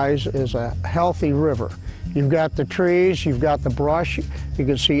characterize as a healthy river. You've got the trees, you've got the brush, you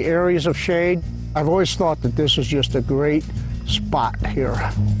can see areas of shade. I've always thought that this is just a great spot here.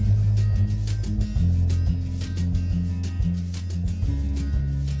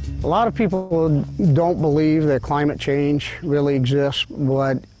 A lot of people don't believe that climate change really exists,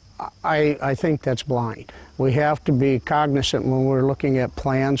 but I think that's blind. We have to be cognizant when we're looking at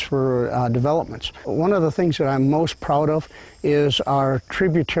plans for developments. One of the things that I'm most proud of is our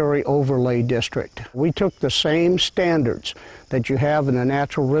tributary overlay district. We took the same standards that you have in the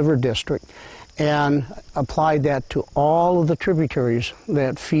natural river district and applied that to all of the tributaries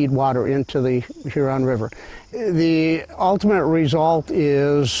that feed water into the Huron River. The ultimate result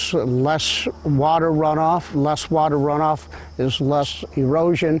is less water runoff. Less water runoff is less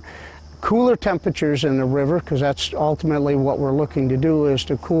erosion. Cooler temperatures in the river, because that's ultimately what we're looking to do, is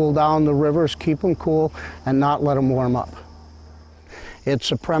to cool down the rivers, keep them cool, and not let them warm up.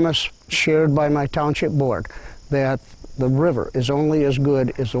 It's a premise shared by my township board that the river is only as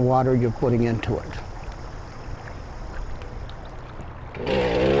good as the water you're putting into it.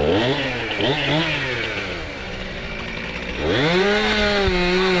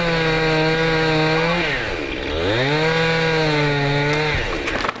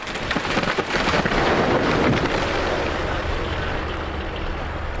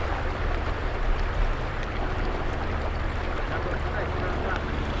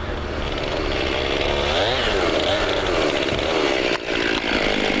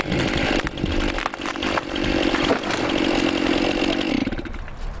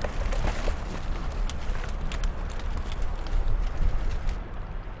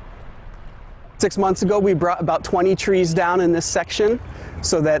 6 months ago, we brought about 20 trees down in this section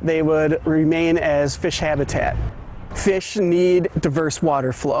so that they would remain as fish habitat. Fish need diverse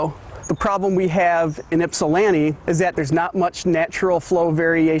water flow. The problem we have in Ypsilanti is that there's not much natural flow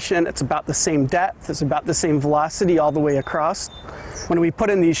variation. It's about the same depth, it's about the same velocity all the way across. When we put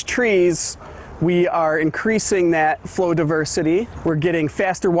in these trees, we are increasing that flow diversity. We're getting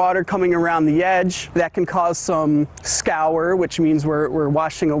faster water coming around the edge. That can cause some scour, which means we're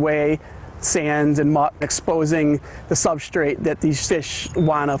washing away sand and muck, exposing the substrate that these fish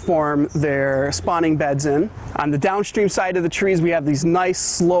want to form their spawning beds in. On the downstream side of the trees, we have these nice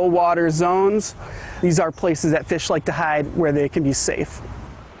slow water zones. These are places that fish like to hide where they can be safe.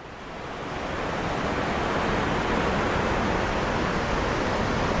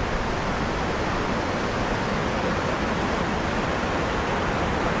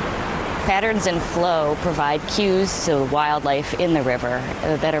 Patterns in flow provide cues to wildlife in the river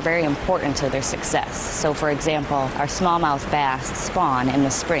that are very important to their success. So for example, our smallmouth bass spawn in the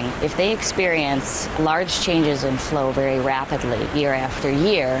spring. If they experience large changes in flow very rapidly year after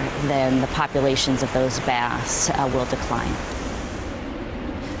year, then the populations of those bass will decline.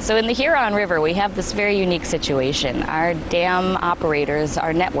 So in the Huron River, we have this very unique situation. Our dam operators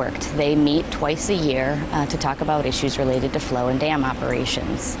are networked. They meet twice a year to talk about issues related to flow and dam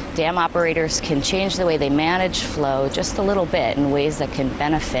operations. Dam operators can change the way they manage flow just a little bit in ways that can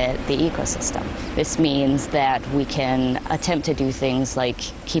benefit the ecosystem. This means that we can attempt to do things like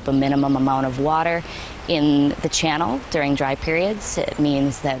keep a minimum amount of water in the channel during dry periods. It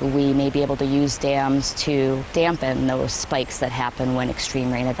means that we may be able to use dams to dampen those spikes that happen when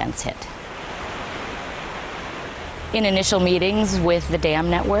extreme rain events hit. In initial meetings with the dam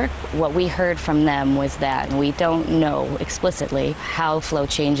network, what we heard from them was that we don't know explicitly how flow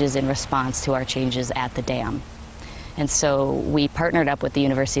changes in response to our changes at the dam. And so we partnered up with the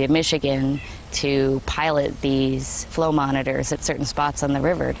University of Michigan to pilot these flow monitors at certain spots on the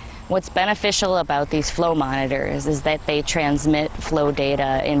river. What's beneficial about these flow monitors is that they transmit flow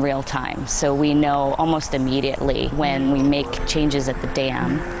data in real time. So we know almost immediately when we make changes at the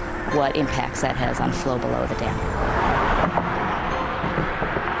dam what impacts that has on flow below the dam.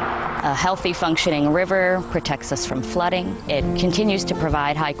 A healthy functioning river protects us from flooding. It continues to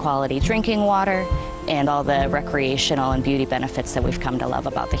provide high quality drinking water and all the recreational and beauty benefits that we've come to love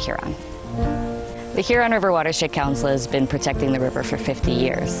about the Huron. The Huron River Watershed Council has been protecting the river for 50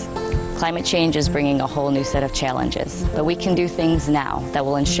 years. Climate change is bringing a whole new set of challenges, but we can do things now that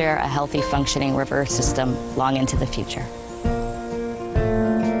will ensure a healthy functioning river system long into the future.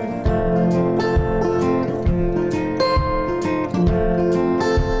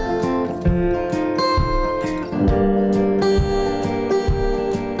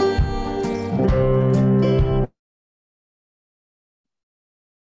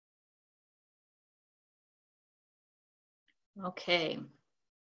 Okay.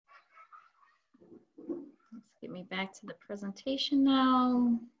 Let's get me back to the presentation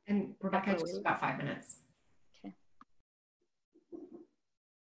now. And Rebecca, just about 5 minutes. Okay.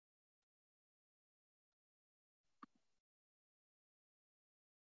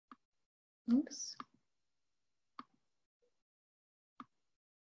 Oops.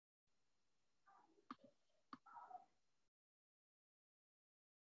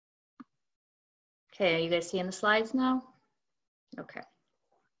 Okay, are you guys seeing the slides now? Okay.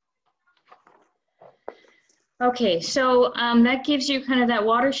 Okay, so that gives you kind of that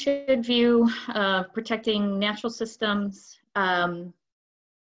watershed view of protecting natural systems. You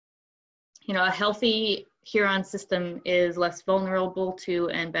know, a healthy Huron system is less vulnerable to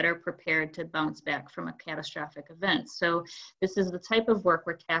and better prepared to bounce back from a catastrophic event. So this is the type of work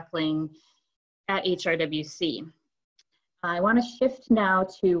we're tackling at HRWC. I want to shift now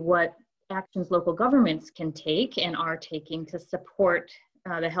to what actions local governments can take and are taking to support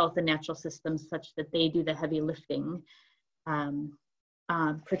the health and natural systems such that they do the heavy lifting,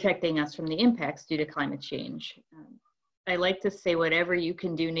 protecting us from the impacts due to climate change. I like to say whatever you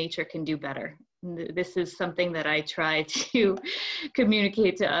can do, nature can do better. This is something that I try to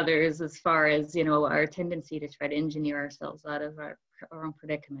communicate to others as far as, you know, our tendency to try to engineer ourselves out of our own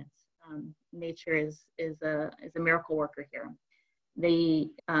predicaments. Nature is a miracle worker here.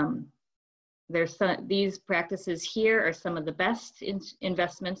 These practices here are some of the best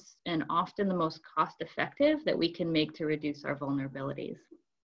investments and often the most cost-effective that we can make to reduce our vulnerabilities.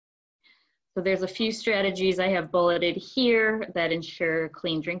 So there's a few strategies I have bulleted here that ensure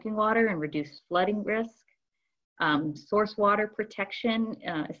clean drinking water and reduce flooding risk. Source water protection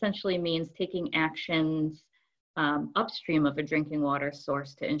essentially means taking actions upstream of a drinking water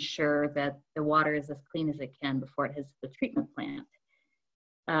source to ensure that the water is as clean as it can before it hits the treatment plant.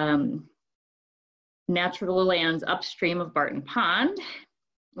 Natural lands upstream of Barton Pond,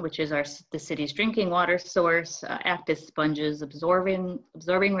 which is the city's drinking water source, act as sponges, absorbing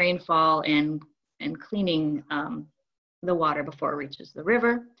rainfall and cleaning the water before it reaches the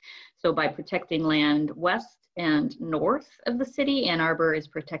river. So by protecting land west and north of the city, Ann Arbor is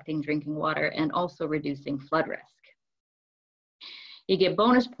protecting drinking water and also reducing flood risk. You get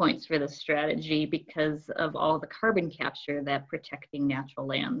bonus points for this strategy because of all the carbon capture that protecting natural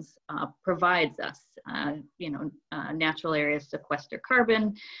lands provides us. Natural areas sequester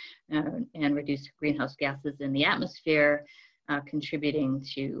carbon and reduce greenhouse gases in the atmosphere, contributing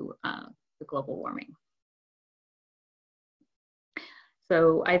to the global warming.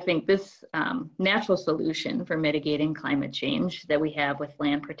 So I think this natural solution for mitigating climate change that we have with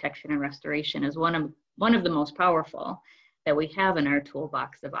land protection and restoration is one of the most powerful that we have in our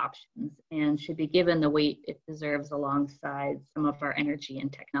toolbox of options, and should be given the weight it deserves alongside some of our energy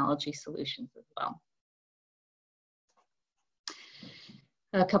and technology solutions as well.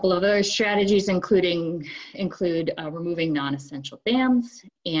 A couple of other strategies include removing non-essential dams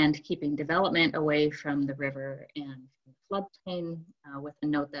and keeping development away from the river and floodplain, with a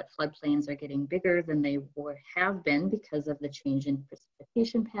note that floodplains are getting bigger than they have been because of the change in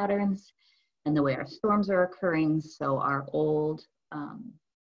precipitation patterns and the way our storms are occurring. So our old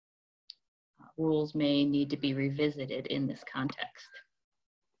rules may need to be revisited in this context.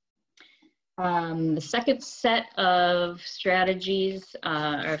 The second set of strategies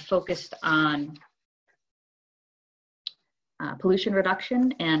are focused on pollution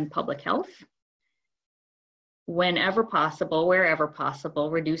reduction and public health. Whenever possible, wherever possible,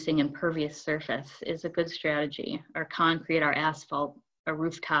 reducing impervious surface is a good strategy. Our concrete, our asphalt, our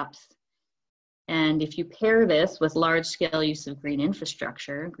rooftops. And if you pair this with large-scale use of green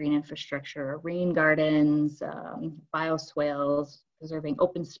infrastructure, rain gardens, bioswales, preserving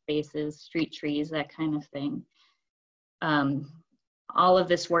open spaces, street trees, that kind of thing. All of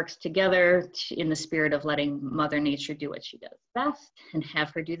this works together in the spirit of letting Mother Nature do what she does best and have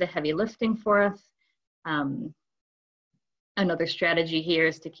her do the heavy lifting for us. Another strategy here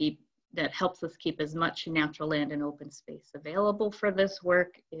is that helps us keep as much natural land and open space available for this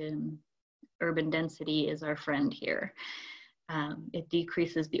work. Urban density is our friend here. It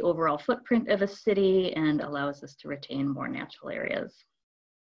decreases the overall footprint of a city and allows us to retain more natural areas.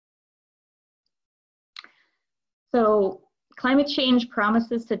 So climate change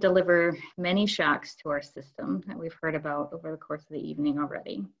promises to deliver many shocks to our system that we've heard about over the course of the evening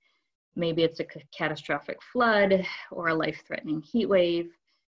already. Maybe it's a catastrophic flood or a life-threatening heat wave.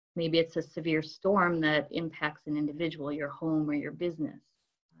 Maybe it's a severe storm that impacts an individual, your home, or your business.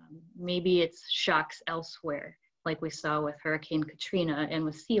 Maybe it's shocks elsewhere, like we saw with Hurricane Katrina and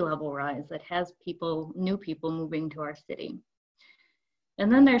with sea level rise that has new people moving to our city.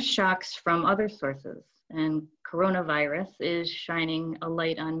 And then there's shocks from other sources, and coronavirus is shining a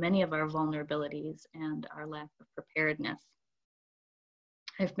light on many of our vulnerabilities and our lack of preparedness.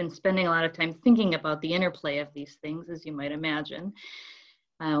 I've been spending a lot of time thinking about the interplay of these things, as you might imagine.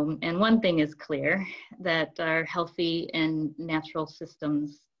 And one thing is clear, that our healthy and natural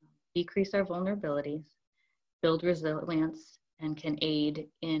systems decrease our vulnerabilities, build resilience, and can aid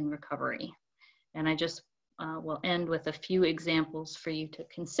in recovery. And I just will end with a few examples for you to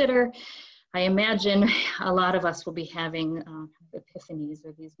consider. I imagine a lot of us will be having epiphanies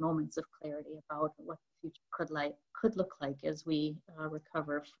or these moments of clarity about what the future could look like as we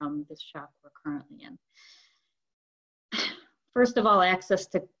recover from this shock we're currently in. First of all, access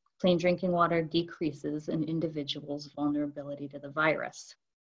to clean drinking water decreases an individual's vulnerability to the virus.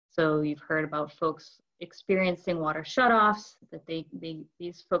 So you've heard about folks experiencing water shutoffs, that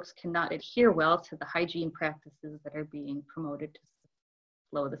these folks cannot adhere well to the hygiene practices that are being promoted to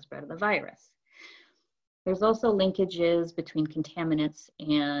slow the spread of the virus. There's also linkages between contaminants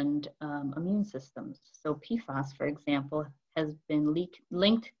and immune systems. So PFAS, for example, has been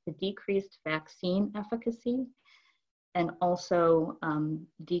linked to decreased vaccine efficacy and also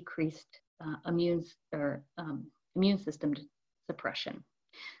decreased immune system suppression.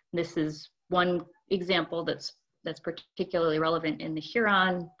 This is one example that's particularly relevant in the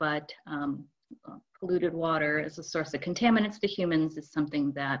Huron, but polluted water as a source of contaminants to humans is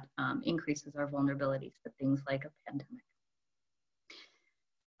something that increases our vulnerabilities to things like a pandemic.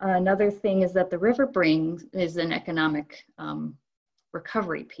 Another thing is that the river is an economic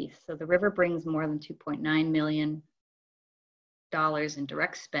recovery piece. So the river brings more than $2.9 million in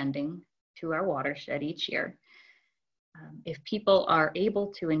direct spending to our watershed each year. If people are able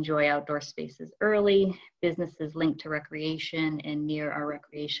to enjoy outdoor spaces early, businesses linked to recreation and near our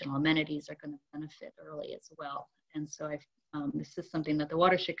recreational amenities are going to benefit early as well. And so This is something that the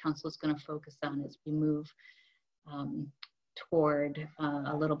Watershed Council is going to focus on as we move toward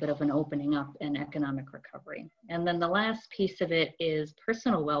a little bit of an opening up and economic recovery. And then the last piece of it is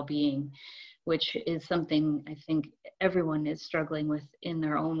personal well-being, which is something I think everyone is struggling with in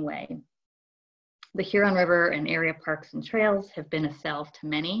their own way. The Huron River and area parks and trails have been a salve to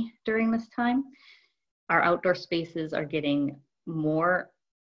many during this time. Our outdoor spaces are getting more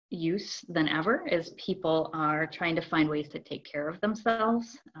use than ever as people are trying to find ways to take care of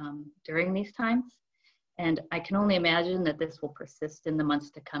themselves during these times. And I can only imagine that this will persist in the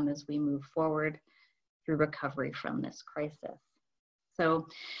months to come as we move forward through recovery from this crisis. So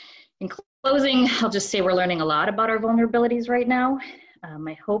in closing, I'll just say we're learning a lot about our vulnerabilities right now.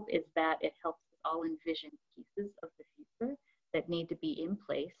 My hope is that it helps us all envision pieces of the future that need to be in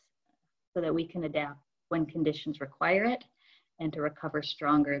place so that we can adapt when conditions require it and to recover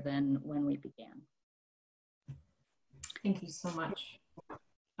stronger than when we began. Thank you so much.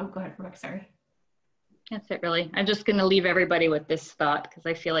 Oh, go ahead, Rebecca, sorry. That's it, really. I'm just going to leave everybody with this thought because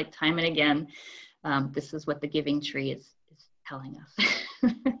I feel like time and again, this is what the giving tree is telling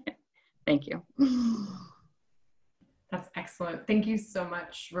us. Thank you. That's excellent. Thank you so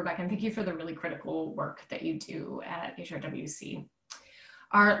much, Rebecca, and thank you for the really critical work that you do at HRWC.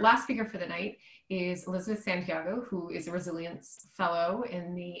 Our last speaker for the night is Elizabeth Santiago, who is a Resilience Fellow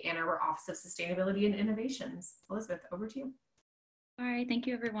in the Ann Arbor Office of Sustainability and Innovations. Elizabeth, over to you. All right, thank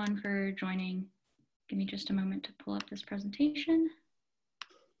you everyone for joining. Give me just a moment to pull up this presentation.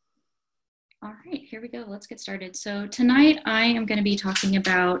 All right, here we go. Let's get started. So tonight I am going to be talking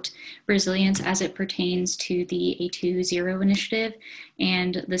about resilience as it pertains to the A20 initiative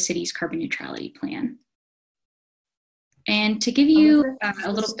and the city's carbon neutrality plan. And to give you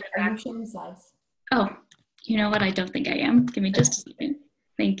a little bit of background. Oh, you know what? I don't think I am. Give me just a second.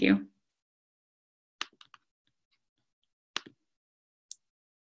 Thank you.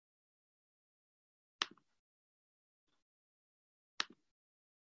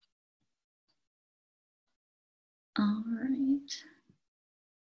 All right.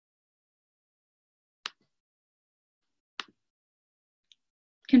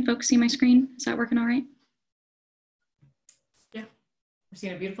 Can folks see my screen? Is that working all right? Yeah, we're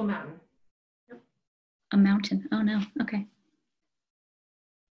seeing a beautiful mountain. Yep. A mountain, oh no, okay.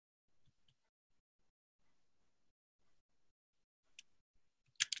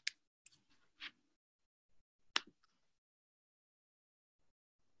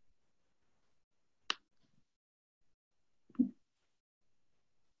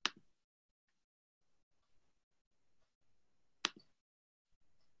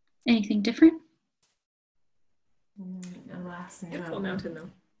 Anything different? Alas, no. Beautiful mountain though.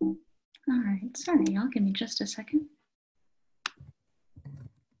 All right, sorry, y'all. Give me just a second.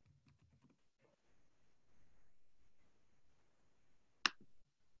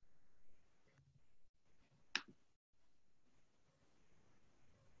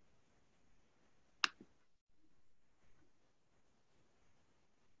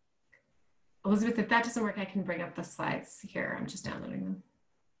 Elizabeth, if that doesn't work, I can bring up the slides here. I'm just downloading them.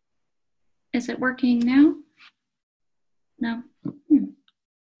 Is it working now? No.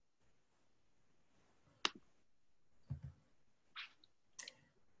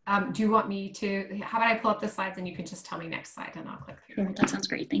 Do you want me to, how about I pull up the slides and you can just tell me next slide and I'll click through. Sure, that sounds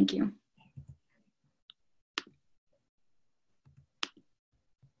great, thank you.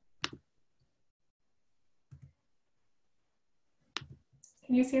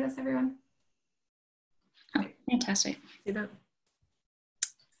 Can you see this, everyone? Oh, fantastic. See that?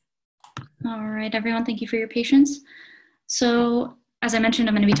 All right, everyone, thank you for your patience. So, as I mentioned,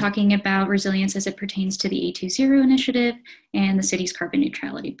 I'm going to be talking about resilience as it pertains to the A20 initiative and the city's carbon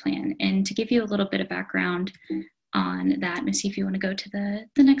neutrality plan. And to give you a little bit of background on that, Missy, if you want to go to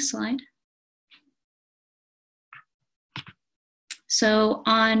the next slide. So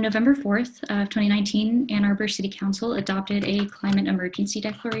on November 4th of 2019, Ann Arbor City Council adopted a climate emergency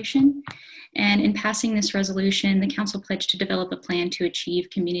declaration. And in passing this resolution, the council pledged to develop a plan to achieve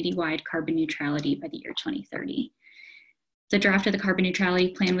community-wide carbon neutrality by the year 2030. The draft of the carbon neutrality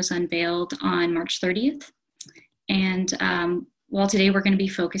plan was unveiled on March 30th. And while today we're going to be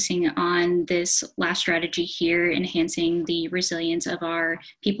focusing on this last strategy here, enhancing the resilience of our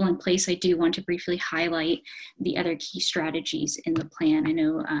people in place, I do want to briefly highlight the other key strategies in the plan. I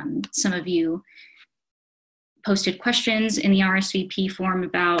know some of you posted questions in the RSVP form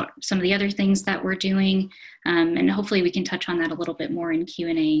about some of the other things that we're doing, and hopefully we can touch on that a little bit more in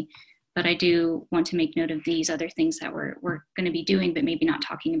Q&A. But I do want to make note of these other things that we're going to be doing, but maybe not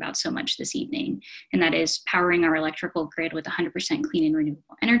talking about so much this evening. And that is powering our electrical grid with 100% clean and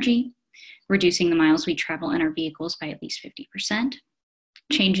renewable energy, reducing the miles we travel in our vehicles by at least 50%,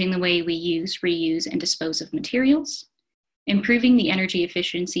 changing the way we use, reuse, and dispose of materials, improving the energy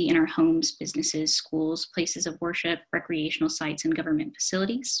efficiency in our homes, businesses, schools, places of worship, recreational sites, and government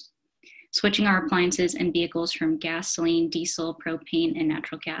facilities, switching our appliances and vehicles from gasoline, diesel, propane, and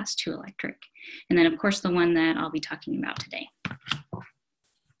natural gas to electric. And then, of course, the one that I'll be talking about today.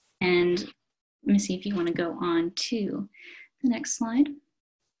 And let me see if you want to go on to the next slide.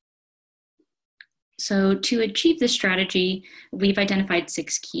 So to achieve this strategy, we've identified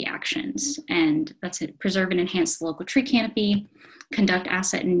 6 key actions, and that's it: preserve and enhance the local tree canopy, conduct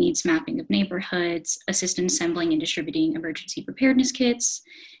asset and needs mapping of neighborhoods, assist in assembling and distributing emergency preparedness kits,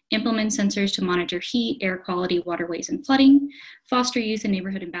 implement sensors to monitor heat, air quality, waterways, and flooding, foster youth and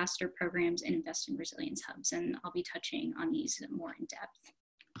neighborhood ambassador programs, and invest in resilience hubs. And I'll be touching on these more in depth,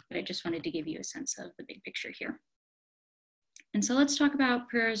 but I just wanted to give you a sense of the big picture here. And so let's talk about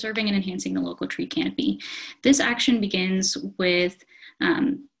preserving and enhancing the local tree canopy. This action begins with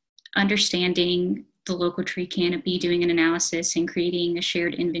understanding the local tree canopy, doing an analysis and creating a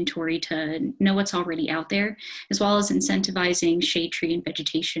shared inventory to know what's already out there, as well as incentivizing shade tree and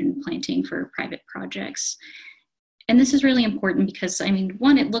vegetation planting for private projects. And this is really important because, I mean,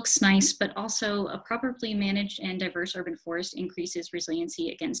 one, it looks nice, but also a properly managed and diverse urban forest increases resiliency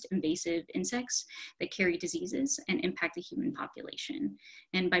against invasive insects that carry diseases and impact the human population.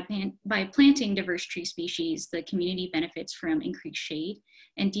 And by planting diverse tree species, the community benefits from increased shade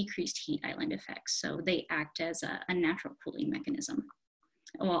and decreased heat island effects. So they act as a natural cooling mechanism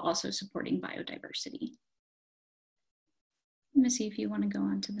while also supporting biodiversity. Let me see if you want to go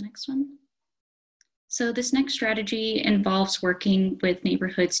on to the next one. So this next strategy involves working with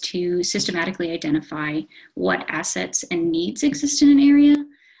neighborhoods to systematically identify what assets and needs exist in an area.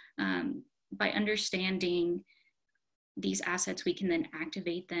 By understanding these assets, we can then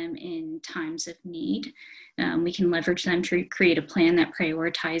activate them in times of need. We can leverage them to create a plan that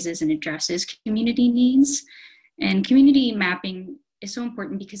prioritizes and addresses community needs. And community mapping is so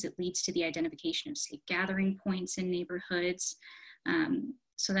important because it leads to the identification of safe gathering points in neighborhoods.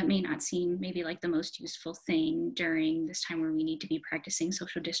 So that may not seem maybe like the most useful thing during this time where we need to be practicing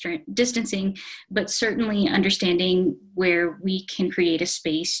social distancing, but certainly understanding where we can create a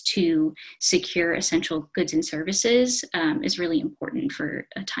space to secure essential goods and services is really important for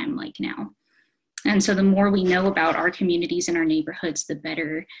a time like now. And so the more we know about our communities and our neighborhoods, the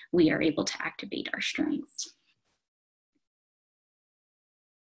better we are able to activate our strengths.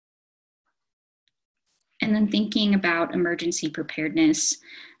 And then thinking about emergency preparedness,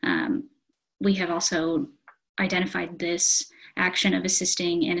 we have also identified this action of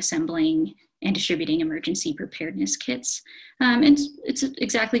assisting in assembling and distributing emergency preparedness kits. It's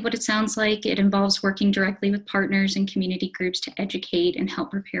exactly what it sounds like. It involves working directly with partners and community groups to educate and help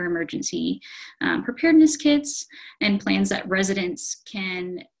prepare emergency preparedness kits and plans that residents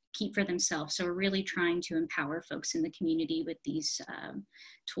can keep for themselves. So we're really trying to empower folks in the community with these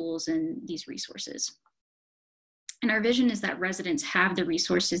tools and these resources. And our vision is that residents have the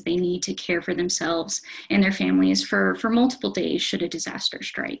resources they need to care for themselves and their families for multiple days should a disaster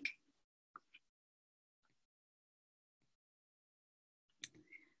strike.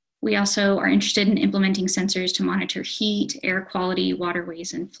 We also are interested in implementing sensors to monitor heat, air quality,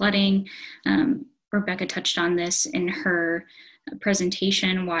 waterways, and flooding. Rebecca touched on this in her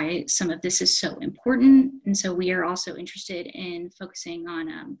presentation, why some of this is so important. And so we are also interested in focusing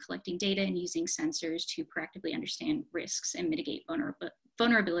on collecting data and using sensors to proactively understand risks and mitigate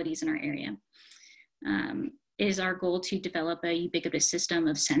vulnerabilities in our area. It is our goal to develop a ubiquitous system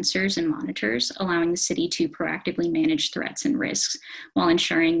of sensors and monitors, allowing the city to proactively manage threats and risks while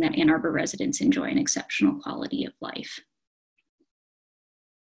ensuring that Ann Arbor residents enjoy an exceptional quality of life.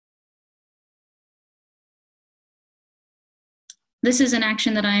 This is an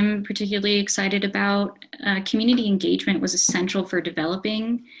action that I'm particularly excited about. Community engagement was essential for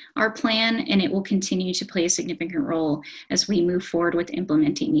developing our plan, and it will continue to play a significant role as we move forward with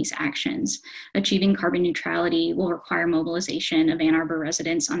implementing these actions. Achieving carbon neutrality will require mobilization of Ann Arbor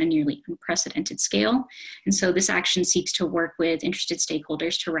residents on a nearly unprecedented scale. And so this action seeks to work with interested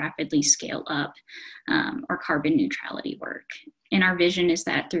stakeholders to rapidly scale up our carbon neutrality work. And our vision is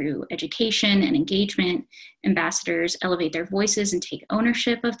that through education and engagement, ambassadors elevate their voices and take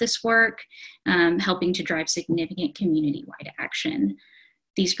ownership of this work, helping to drive significant community-wide action.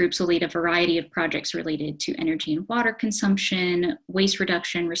 These groups will lead a variety of projects related to energy and water consumption, waste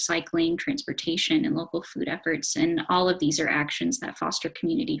reduction, recycling, transportation, and local food efforts. And all of these are actions that foster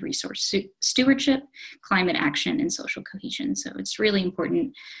community resource stewardship, climate action, and social cohesion. So it's really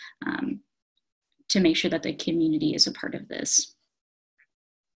important to make sure that the community is a part of this.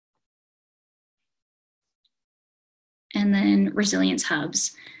 And then resilience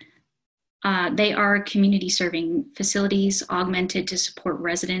hubs. They are community serving facilities augmented to support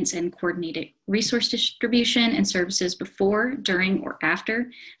residents and coordinated resource distribution and services before, during, or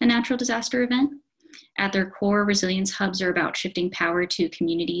after a natural disaster event. At their core, resilience hubs are about shifting power to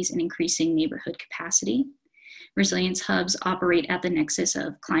communities and increasing neighborhood capacity. Resilience hubs operate at the nexus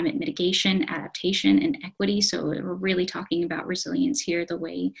of climate mitigation, adaptation, and equity. So we're really talking about resilience here the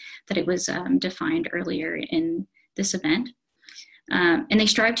way that it was defined earlier in this event. And they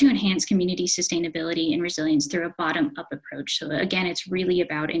strive to enhance community sustainability and resilience through a bottom-up approach. So again, it's really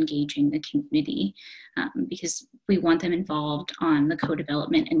about engaging the community because we want them involved on the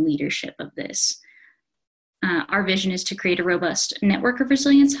co-development and leadership of this. Our vision is to create a robust network of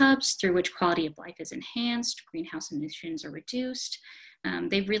resilience hubs through which quality of life is enhanced, greenhouse emissions are reduced.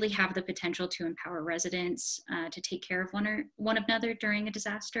 They really have the potential to empower residents to take care of one another during a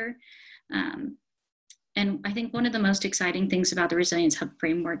disaster. And I think one of the most exciting things about the Resilience Hub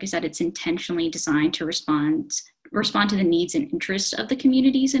framework is that it's intentionally designed to respond to the needs and interests of the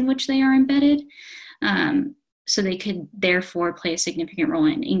communities in which they are embedded. So they could therefore play a significant role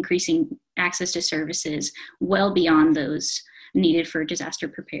in increasing access to services well beyond those needed for disaster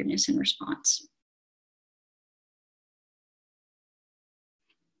preparedness and response.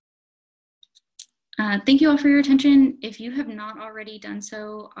 Thank you all for your attention. If you have not already done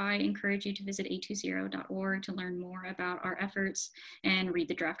so, I encourage you to visit a20.org to learn more about our efforts and read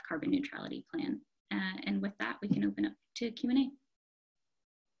the draft carbon neutrality plan. And with that, we can open up to Q&A.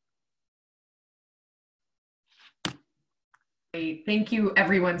 Thank you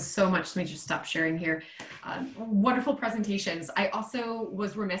everyone so much. Let me just stop sharing here. Wonderful presentations. I also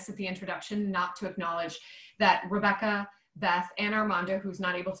was remiss at the introduction not to acknowledge that Rebecca, Beth, and Armando, who's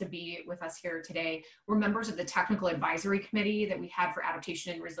not able to be with us here today, were members of the technical advisory committee that we had for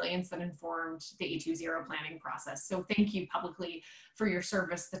adaptation and resilience that informed the A20 planning process. So thank you publicly for your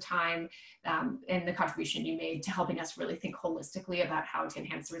service, the time, and the contribution you made to helping us really think holistically about how to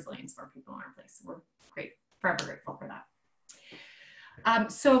enhance the resilience of our people in our place. We're forever grateful for that.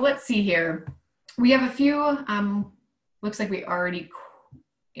 So let's see here. We have a few, looks like we already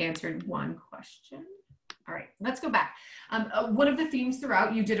answered one question. All right, let's go back. One of the themes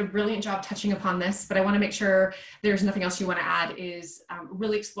throughout, you did a brilliant job touching upon this, but I want to make sure there's nothing else you want to add, is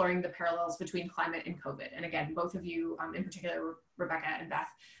really exploring the parallels between climate and COVID. And again, both of you, in particular, Rebecca and Beth,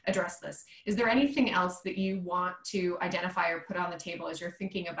 address this. Is there anything else that you want to identify or put on the table as you're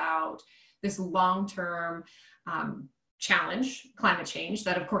thinking about this long-term challenge, climate change,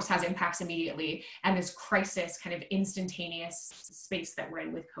 that of course has impacts immediately, and this crisis kind of instantaneous space that we're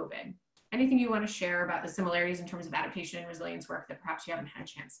in with COVID? Anything you want to share about the similarities in terms of adaptation and resilience work that perhaps you haven't had a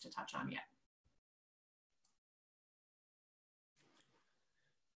chance to touch on yet?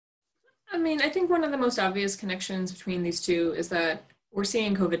 I mean, I think one of the most obvious connections between these two is that we're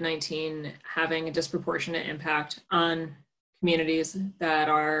seeing COVID-19 having a disproportionate impact on communities that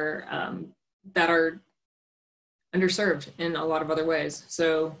are underserved in a lot of other ways.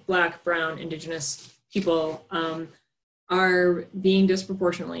 So Black, Brown, Indigenous people are being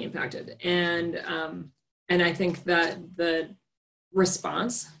disproportionately impacted. And I think that the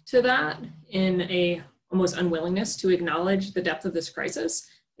response to that in a almost unwillingness to acknowledge the depth of this crisis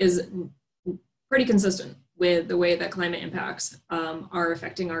is pretty consistent with the way that climate impacts are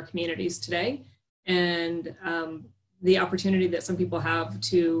affecting our communities today. And the opportunity that some people have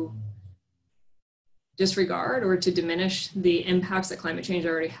to disregard or to diminish the impacts that climate change are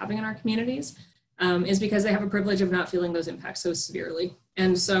already having in our communities is because they have a privilege of not feeling those impacts so severely.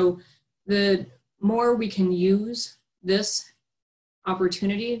 And so the more we can use this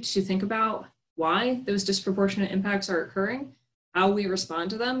opportunity to think about why those disproportionate impacts are occurring, how we respond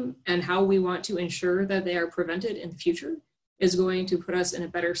to them, and how we want to ensure that they are prevented in the future is going to put us in a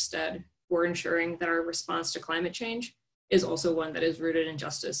better stead for ensuring that our response to climate change is also one that is rooted in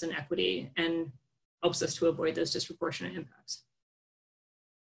justice and equity and helps us to avoid those disproportionate impacts.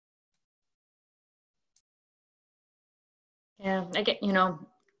 Yeah, I get,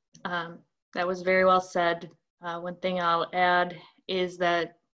 that was very well said. One thing I'll add is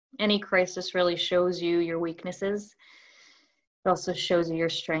that any crisis really shows you your weaknesses. It also shows you your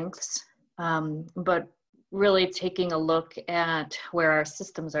strengths, but really taking a look at where our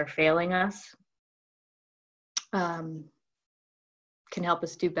systems are failing us can help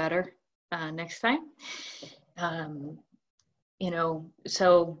us do better next time.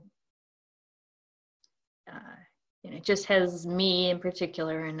 It just has me in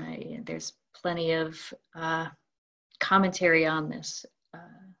particular, and there's plenty of commentary on this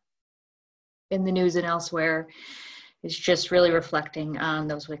in the news and elsewhere. It's just really reflecting on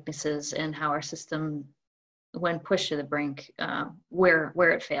those weaknesses and how our system when pushed to the brink,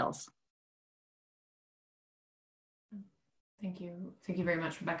 where it fails. Thank you very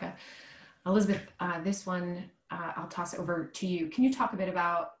much, Rebecca. Elizabeth, this one I'll toss it over to you. Can you talk a bit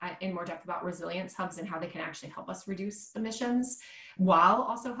about, in more depth, about resilience hubs and how they can actually help us reduce emissions while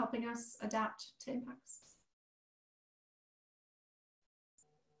also helping us adapt to impacts?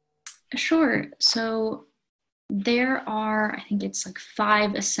 Sure. So there are, I think it's like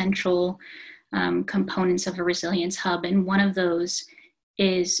 5 essential components of a resilience hub, and one of those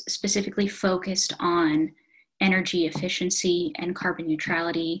is specifically focused on energy efficiency and carbon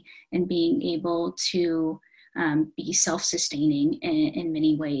neutrality and being able to be self-sustaining in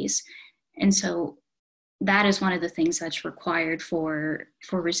many ways. And so that is one of the things that's required for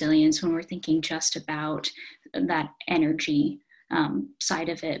resilience when we're thinking just about that energy side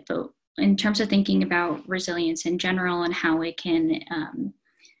of it. But in terms of thinking about resilience in general and how it can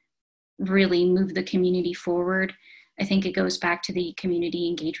really move the community forward, I think it goes back to the community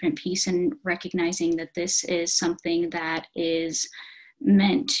engagement piece and recognizing that this is something that is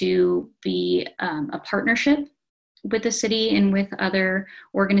meant to be a partnership with the city and with other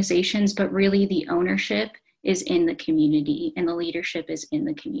organizations, but really the ownership is in the community and the leadership is in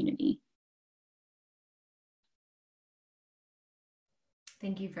the community.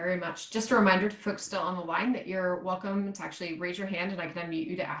 Thank you very much. Just a reminder to folks still on the line that you're welcome to actually raise your hand and I can unmute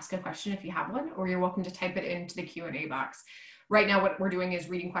you to ask a question if you have one, or you're welcome to type it into the Q&A box. Right now, what we're doing is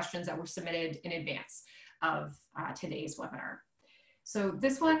reading questions that were submitted in advance of today's webinar. So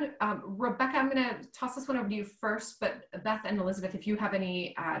this one, Rebecca, I'm gonna toss this one over to you first, but Beth and Elizabeth, if you have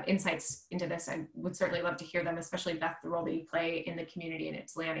any insights into this, I would certainly love to hear them, especially Beth, the role that you play in the community in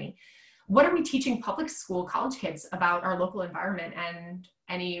Ypsilanti. What are we teaching public school college kids about our local environment and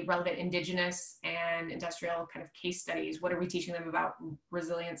any relevant Indigenous and industrial kind of case studies? What are we teaching them about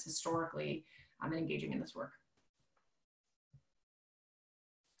resilience historically and engaging in this work?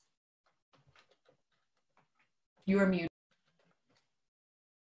 You are muted.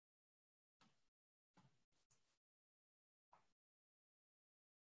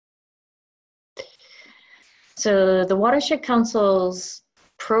 So the Watershed Council's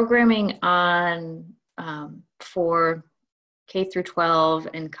programming on for K through 12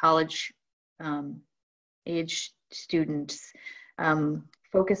 and college age students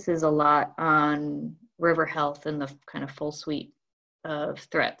focuses a lot on river health and the kind of full suite of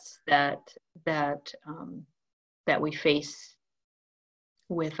threats that we face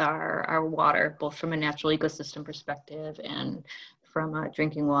with our water, both from a natural ecosystem perspective and from a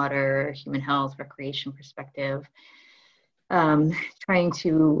drinking water, human health, recreation perspective. Trying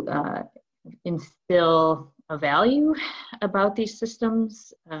to instill a value about these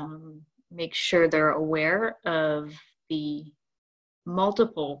systems, make sure they're aware of the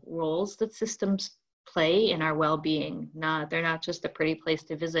multiple roles that systems play in our well-being. They're not just a pretty place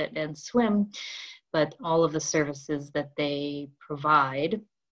to visit and swim, but all of the services that they provide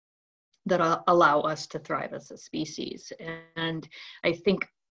that allow us to thrive as a species. And I think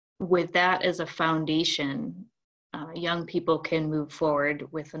with that as a foundation, young people can move forward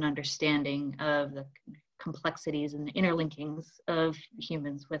with an understanding of the complexities and the interlinkings of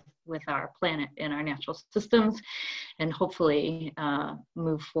humans with our planet and our natural systems, and hopefully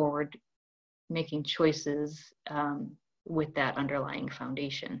move forward making choices with that underlying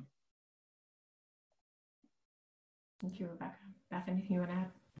foundation. Thank you, Rebecca. Beth, anything you want to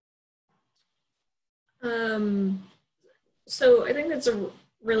add? So I think that's a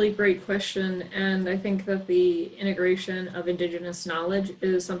really great question, and I think that the integration of Indigenous knowledge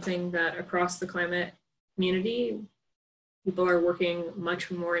is something that across the climate community, people are working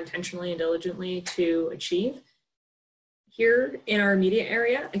much more intentionally and diligently to achieve. Here in our immediate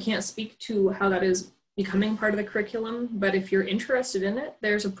area, I can't speak to how that is becoming part of the curriculum, but if you're interested in it,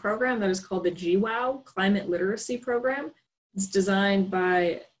 there's a program that is called the GWOW Climate Literacy Program. It's designed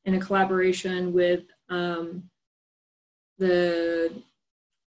in a collaboration with the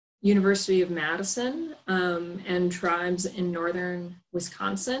University of Madison and tribes in northern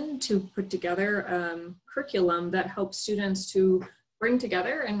Wisconsin to put together a curriculum that helps students to bring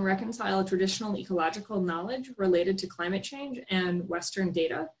together and reconcile traditional ecological knowledge related to climate change and Western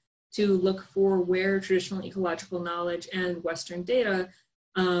data to look for where traditional ecological knowledge and Western data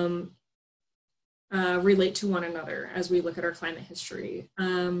relate to one another as we look at our climate history.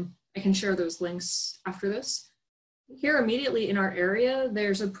 I can share those links after this. Here immediately in our area,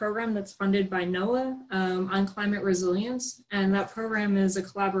 there's a program that's funded by NOAA on climate resilience, and that program is a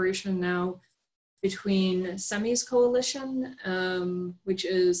collaboration now between SEMI's coalition, which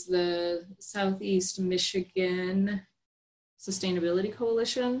is the Southeast Michigan Sustainability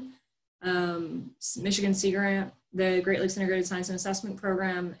Coalition, Michigan Sea Grant, the Great Lakes Integrated Science and Assessment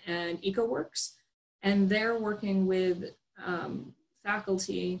Program, and EcoWorks. And they're working with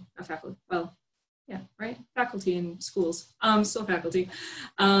faculty in schools, still faculty,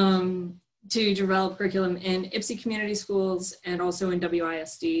 to develop curriculum in IPSI community schools and also in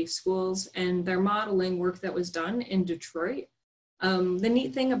WISD schools. And they're modeling work that was done in Detroit. The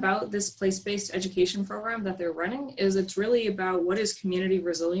neat thing about this place-based education program that they're running is it's really about what is community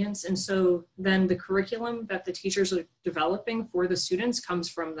resilience. And so then the curriculum that the teachers are developing for the students comes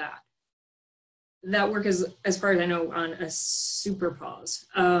from that. That work is, as far as I know, on a super pause.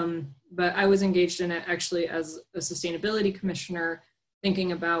 But I was engaged in it actually as a sustainability commissioner,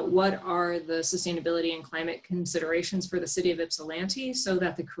 thinking about what are the sustainability and climate considerations for the city of Ypsilanti so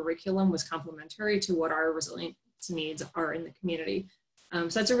that the curriculum was complementary to what our resilience needs are in the community. So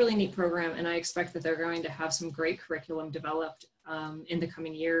that's a really neat program, and I expect that they're going to have some great curriculum developed in the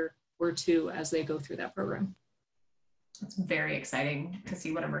coming year or two as they go through that program. It's very exciting to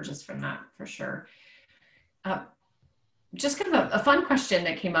see what emerges from that, for sure. Just kind of a fun question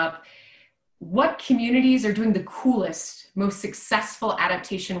that came up. What communities are doing the coolest, most successful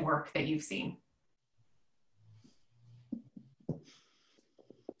adaptation work that you've seen?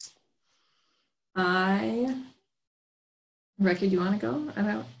 Rekha, do you want to go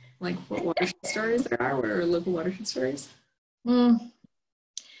about like what watershed stories there are, or local watershed stories?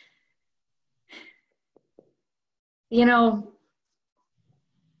 You know,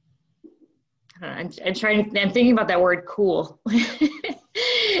 I'm thinking about that word "cool"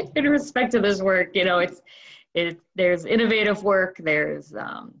 in respect to this work. You know, there's innovative work. There's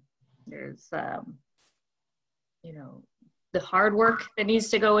you know, the hard work that needs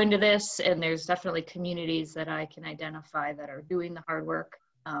to go into this, and there's definitely communities that I can identify that are doing the hard work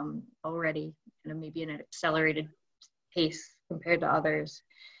already, maybe in an accelerated pace compared to others.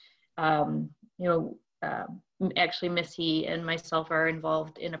 Actually, Missy and myself are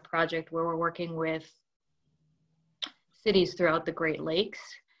involved in a project where we're working with cities throughout the Great Lakes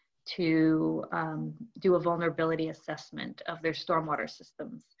to do a vulnerability assessment of their stormwater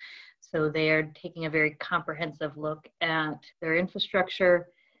systems. So they're taking a very comprehensive look at their infrastructure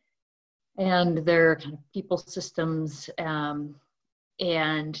and their kind of people systems,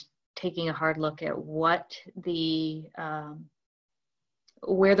 and taking a hard look at what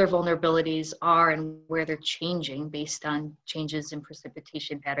where their vulnerabilities are and where they're changing based on changes in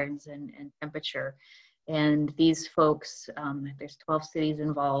precipitation patterns and temperature. And these folks, there's 12 cities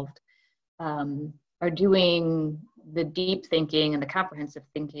involved, are doing the deep thinking and the comprehensive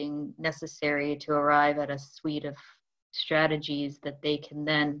thinking necessary to arrive at a suite of strategies that they can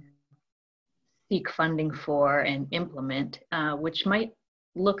then seek funding for and implement, which might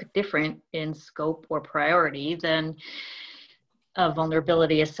look different in scope or priority than a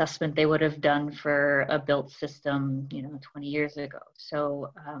vulnerability assessment they would have done for a built system, 20 years ago. So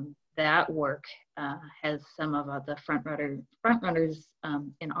that work has some of the front runners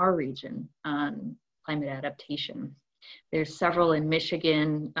in our region on climate adaptation. There's several in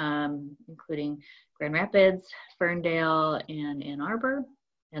Michigan, including Grand Rapids, Ferndale, and Ann Arbor,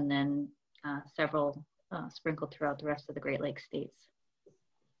 and then several sprinkled throughout the rest of the Great Lakes states.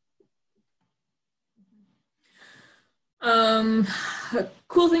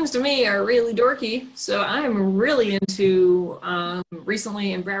 Cool things to me are really dorky. So I'm really into,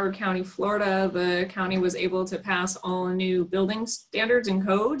 recently in Broward County, Florida, the county was able to pass all new building standards and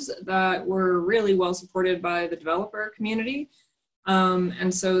codes that were really well supported by the developer community.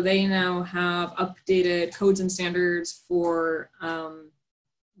 And so they now have updated codes and standards for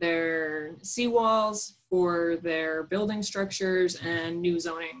their seawalls, for their building structures, and new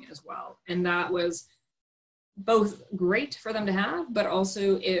zoning as well. And that was both great for them to have, but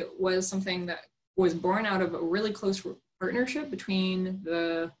also it was something that was born out of a really close partnership between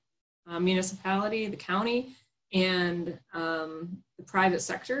the municipality, the county, and the private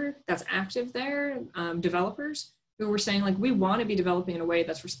sector that's active there, developers who were saying, like, we want to be developing in a way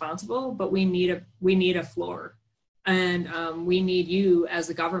that's responsible, but we need a floor. And we need you as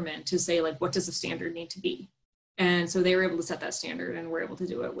the government to say, like, what does the standard need to be? And so they were able to set that standard, and were able to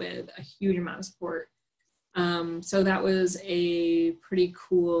do it with a huge amount of support. So that was a pretty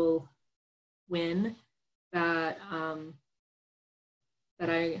cool win that that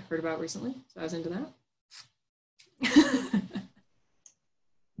I heard about recently. So I was into that.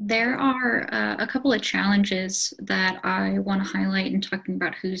 There are a couple of challenges that I want to highlight in talking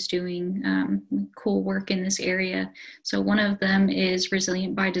about who's doing cool work in this area. So one of them is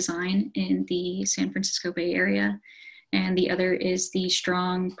Resilient by Design in the San Francisco Bay Area. and the other is the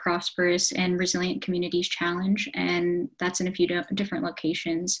Strong, Prosperous, and Resilient Communities Challenge, and that's in a few different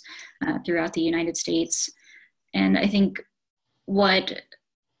locations throughout the United States. And I think what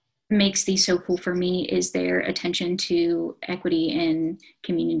makes these so cool for me is their attention to equity and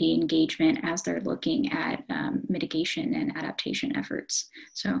community engagement as they're looking at mitigation and adaptation efforts.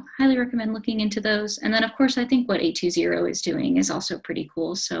 So highly recommend looking into those. And then of course, I think what 820 is doing is also pretty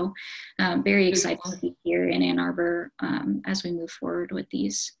cool. So very excited to be here in Ann Arbor as we move forward with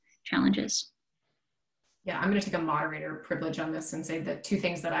these challenges. Yeah, I'm going to take a moderator privilege on this and say that two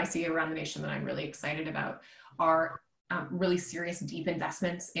things that I see around the nation that I'm really excited about are really serious, deep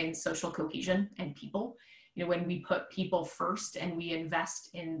investments in social cohesion and people. You know, when we put people first and we invest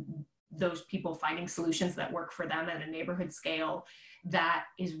in those people finding solutions that work for them at a neighborhood scale, that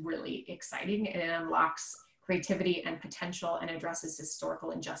is really exciting, and it unlocks creativity and potential and addresses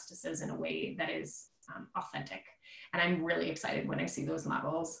historical injustices in a way that is authentic. And I'm really excited when I see those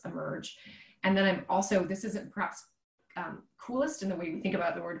models emerge. And then I'm also, this isn't perhaps coolest in the way we think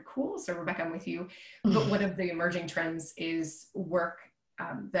about the word cool. So Rebecca, I'm with you. But one of the emerging trends is work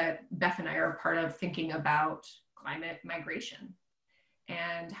that Beth and I are part of, thinking about climate migration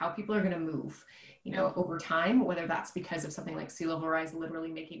and how people are going to move, you know, over time, whether that's because of something like sea level rise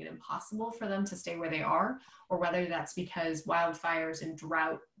literally making it impossible for them to stay where they are, or whether that's because wildfires and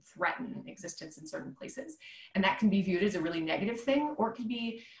drought threaten existence in certain places. And that can be viewed as a really negative thing, or it could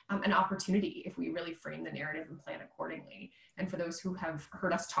be an opportunity if we really frame the narrative and plan accordingly. And for those who have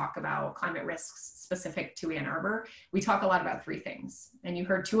heard us talk about climate risks specific to Ann Arbor, we talk a lot about three things. And you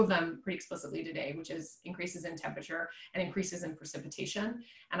heard two of them pretty explicitly today, which is increases in temperature and increases in precipitation.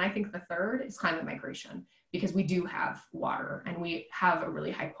 And I think the third is climate migration, because we do have water and we have a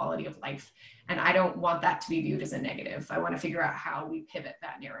really high quality of life. And I don't want that to be viewed as a negative. I want to figure out how we pivot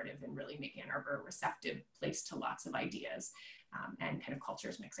that narrative and really make Ann Arbor a receptive place to lots of ideas and kind of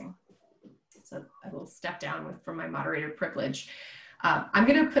cultures mixing. So I will step down from my moderator privilege. I'm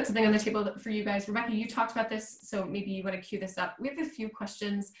going to put something on the table for you guys. Rebecca, you talked about this, so maybe you want to cue this up. We have a few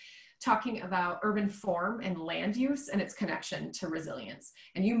questions talking about urban form and land use and its connection to resilience.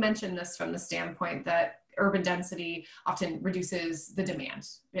 And you mentioned this from the standpoint that urban density often reduces the demand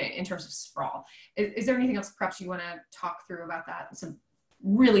in terms of sprawl. Is there anything else perhaps you want to talk through about that? It's a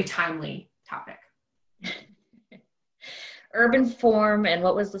really timely topic. Urban form, and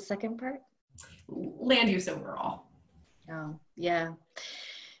what was the second part? Land use overall. Oh, yeah.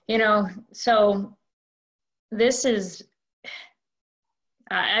 You know, so this is,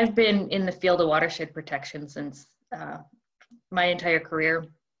 I've been in the field of watershed protection since my entire career.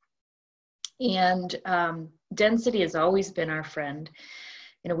 And density has always been our friend.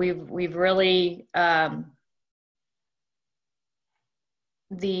 You know, we've really,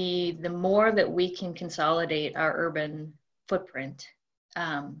 the more that we can consolidate our urban footprint,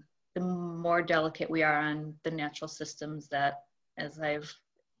 the more delicate we are on the natural systems that, as I've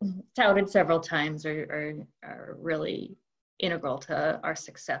touted several times, are really integral to our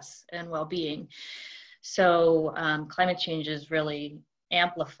success and well-being. So climate change has really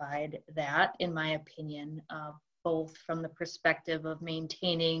amplified that, in my opinion, both from the perspective of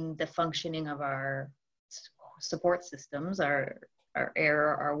maintaining the functioning of our support systems, our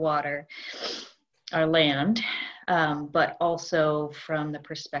air, our water, our land, but also from the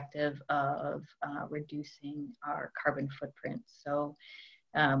perspective of reducing our carbon footprint. So,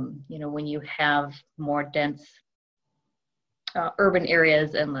 you know, when you have more dense urban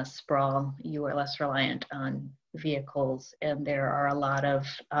areas and less sprawl, you are less reliant on vehicles, and there are a lot of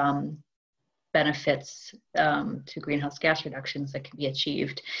benefits to greenhouse gas reductions that can be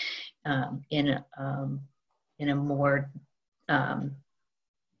achieved in a more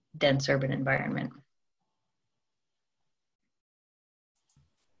dense urban environment.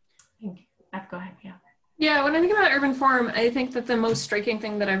 Thank you. Beth, go ahead. Yeah. Yeah, when I think about urban form, I think that the most striking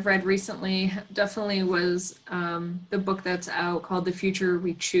thing that I've read recently definitely was the book that's out called The Future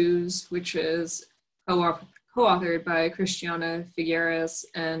We Choose, which is co-authored by Christiana Figueres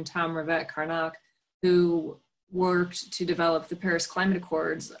and Tom Rivett-Carnac, who worked to develop the Paris Climate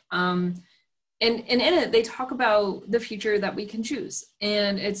Accords. And in it, they talk about the future that we can choose.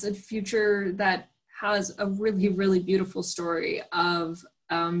 And it's a future that has a really, really beautiful story of,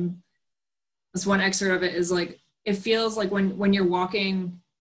 this one excerpt of it is like, it feels like when you're walking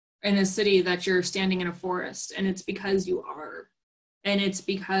in a city that you're standing in a forest, and it's because you are. And it's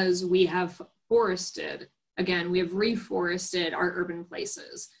because we have forested, again, we have reforested our urban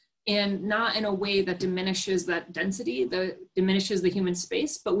places, and not in a way that diminishes that density, that diminishes the human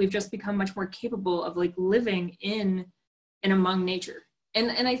space, but we've just become much more capable of like living in and among nature.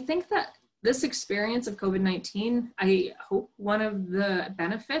 And I think that this experience of COVID-19, I hope one of the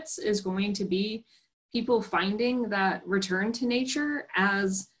benefits is going to be people finding that return to nature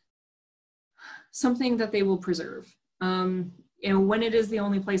as something that they will preserve. When it is the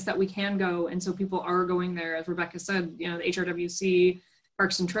only place that we can go, and so people are going there, as Rebecca said, the HRWC,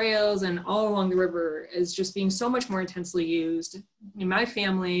 Parks and Trails, and all along the river is just being so much more intensely used. In my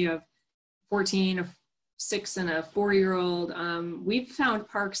family of 14, a 6 and a 4-year-old, we've found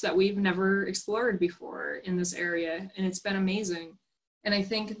parks that we've never explored before in this area, and it's been amazing. And I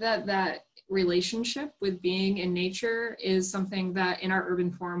think that relationship with being in nature is something that in our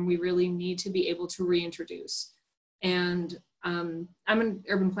urban forum we really need to be able to reintroduce. And I'm an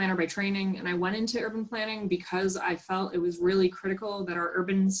urban planner by training, and I went into urban planning because I felt it was really critical that our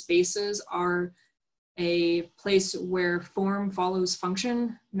urban spaces are a place where form follows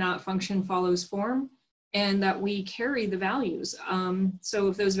function, not function follows form, and that we carry the values. So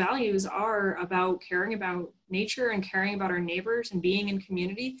if those values are about caring about nature and caring about our neighbors and being in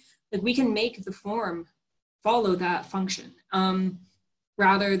community, like we can make the form follow that function.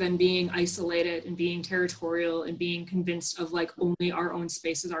 Rather than being isolated and being territorial and being convinced of like only our own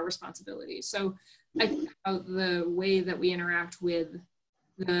space is our responsibility. So I think about the way that we interact with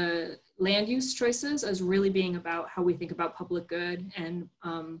the land use choices as really being about how we think about public good and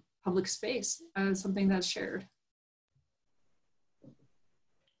public space as something that's shared.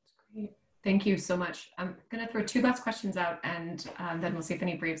 Great. Thank you so much. I'm gonna throw 2 last questions out, and then we'll see if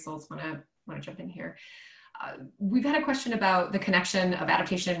any brave souls wanna jump in here. We've had a question about the connection of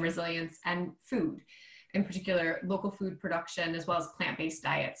adaptation and resilience and food, in particular local food production as well as plant-based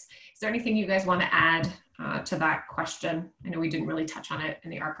diets. Is there anything you guys want to add to that question? I know we didn't really touch on it in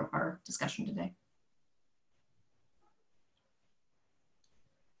the arc of our discussion today.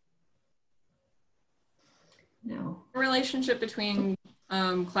 No. The relationship between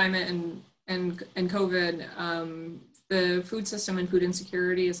climate and COVID, the food system and food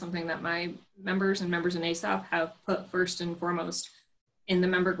insecurity is something that my members and members in ASAP have put first and foremost in the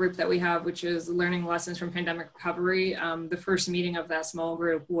member group that we have, which is learning lessons from pandemic recovery. The first meeting of that small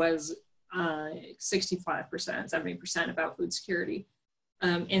group was 65%, 70% about food security.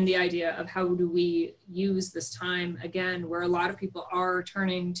 And the idea of how do we use this time, again, where a lot of people are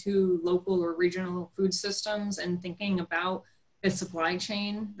turning to local or regional food systems and thinking about the supply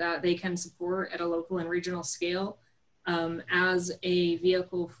chain that they can support at a local and regional scale. As a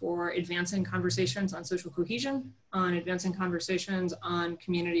vehicle for advancing conversations on social cohesion, on advancing conversations on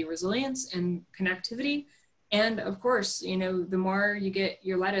community resilience and connectivity. And of course, the more you get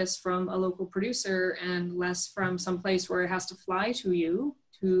your lettuce from a local producer and less from some place where it has to fly to you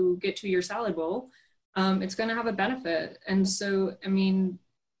to get to your salad bowl, it's going to have a benefit. And so,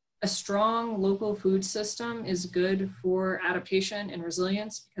 a strong local food system is good for adaptation and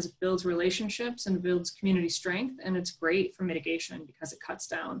resilience because it builds relationships and builds community strength, and it's great for mitigation because it cuts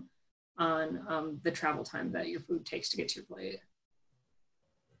down on the travel time that your food takes to get to your plate.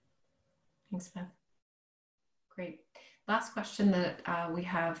 Thanks, Beth. Great. Last question that we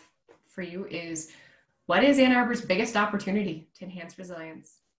have for you is, what is Ann Arbor's biggest opportunity to enhance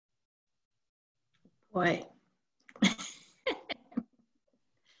resilience? Boy.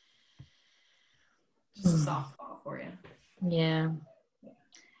 Just a softball for you. Yeah.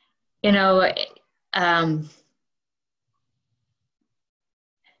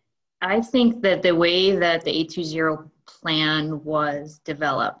 I think that the way that the 820 plan was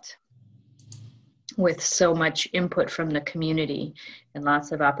developed with so much input from the community and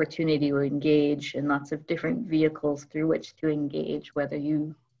lots of opportunity to engage and lots of different vehicles through which to engage, whether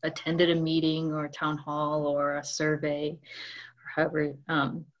you attended a meeting or a town hall or a survey, or however,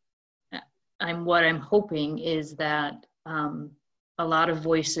 what I'm hoping is that a lot of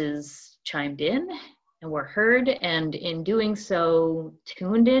voices chimed in and were heard, and in doing so,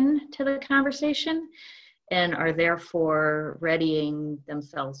 tuned in to the conversation and are therefore readying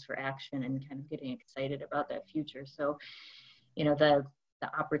themselves for action and kind of getting excited about that future. So, the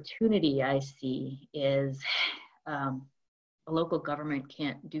opportunity I see is a local government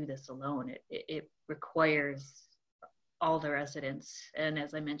can't do this alone. It requires all the residents, and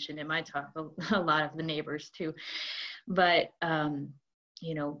as I mentioned in my talk, a lot of the neighbors too. But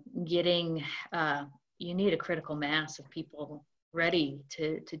you need a critical mass of people ready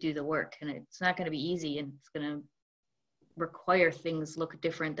to do the work, and it's not going to be easy, and it's going to require things look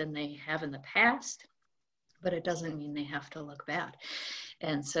different than they have in the past, but it doesn't mean they have to look bad.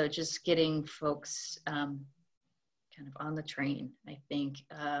 And so just getting folks kind of on the train, I think,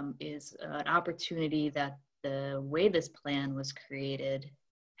 is an opportunity that the way this plan was created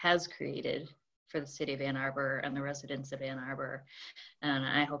has created for the city of Ann Arbor and the residents of Ann Arbor. And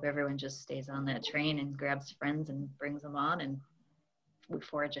I hope everyone just stays on that train and grabs friends and brings them on, and we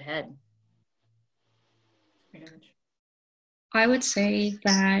forge ahead. I would say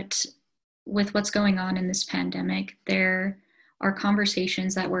that with what's going on in this pandemic, there are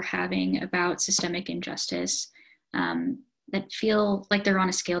conversations that we're having about systemic injustice that feel like they're on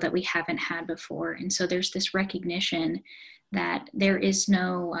a scale that we haven't had before. And so there's this recognition that there is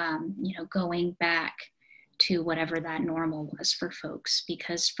no, going back to whatever that normal was for folks,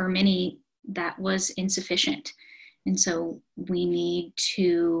 because for many that was insufficient. And so we need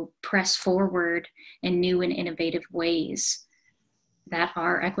to press forward in new and innovative ways that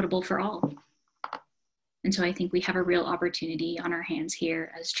are equitable for all. And so I think we have a real opportunity on our hands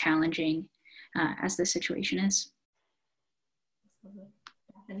here, as challenging as the situation is.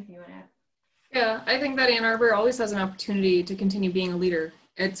 Anything you want to add? Yeah, I think that Ann Arbor always has an opportunity to continue being a leader.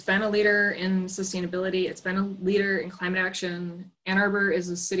 It's been a leader in sustainability. It's been a leader in climate action. Ann Arbor is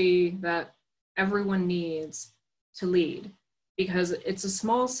a city that everyone needs to lead, because it's a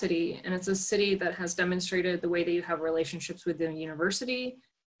small city, and it's a city that has demonstrated the way that you have relationships with the university.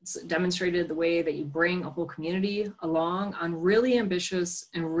 It's demonstrated the way that you bring a whole community along on really ambitious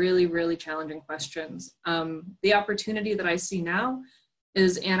and really, really challenging questions. The opportunity that I see now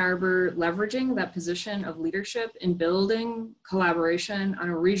is Ann Arbor leveraging that position of leadership in building collaboration on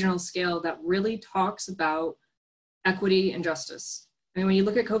a regional scale that really talks about equity and justice. I mean, when you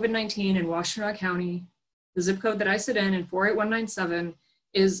look at COVID-19 in Washtenaw County, the zip code that I sit in 48197,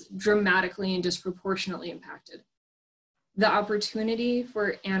 is dramatically and disproportionately impacted. The opportunity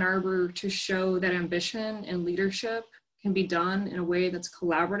for Ann Arbor to show that ambition and leadership can be done in a way that's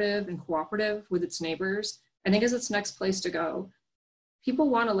collaborative and cooperative with its neighbors, I think is its next place to go. People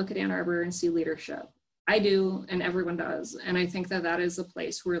want to look at Ann Arbor and see leadership. I do, and everyone does. And I think that that is a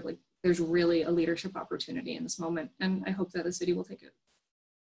place where there's really a leadership opportunity in this moment. And I hope that the city will take it.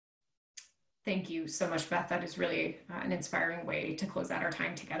 Thank you so much, Beth. That is really an inspiring way to close out our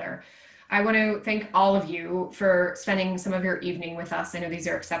time together. I want to thank all of you for spending some of your evening with us. I know these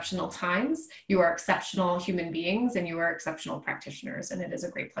are exceptional times. You are exceptional human beings, and you are exceptional practitioners, and it is a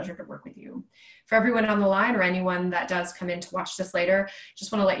great pleasure to work with you. For everyone on the line, or anyone that does come in to watch this later,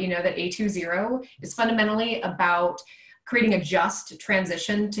 just want to let you know that A20 is fundamentally about creating a just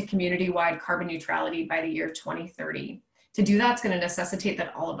transition to community-wide carbon neutrality by the year 2030. To do that, it's going to necessitate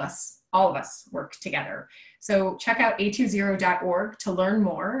that all of us work together. So check out a20.org to learn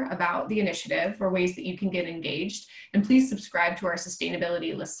more about the initiative or ways that you can get engaged. And please subscribe to our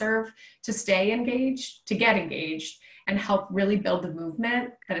sustainability listserv to stay engaged, to get engaged, and help really build the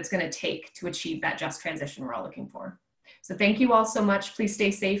movement that it's going to take to achieve that just transition we're all looking for. So thank you all so much. Please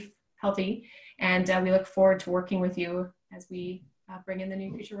stay safe, healthy, and we look forward to working with you as we bring in the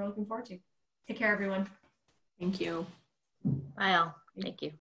new future we're looking forward to. Take care, everyone. Thank you. Bye all. Thank you.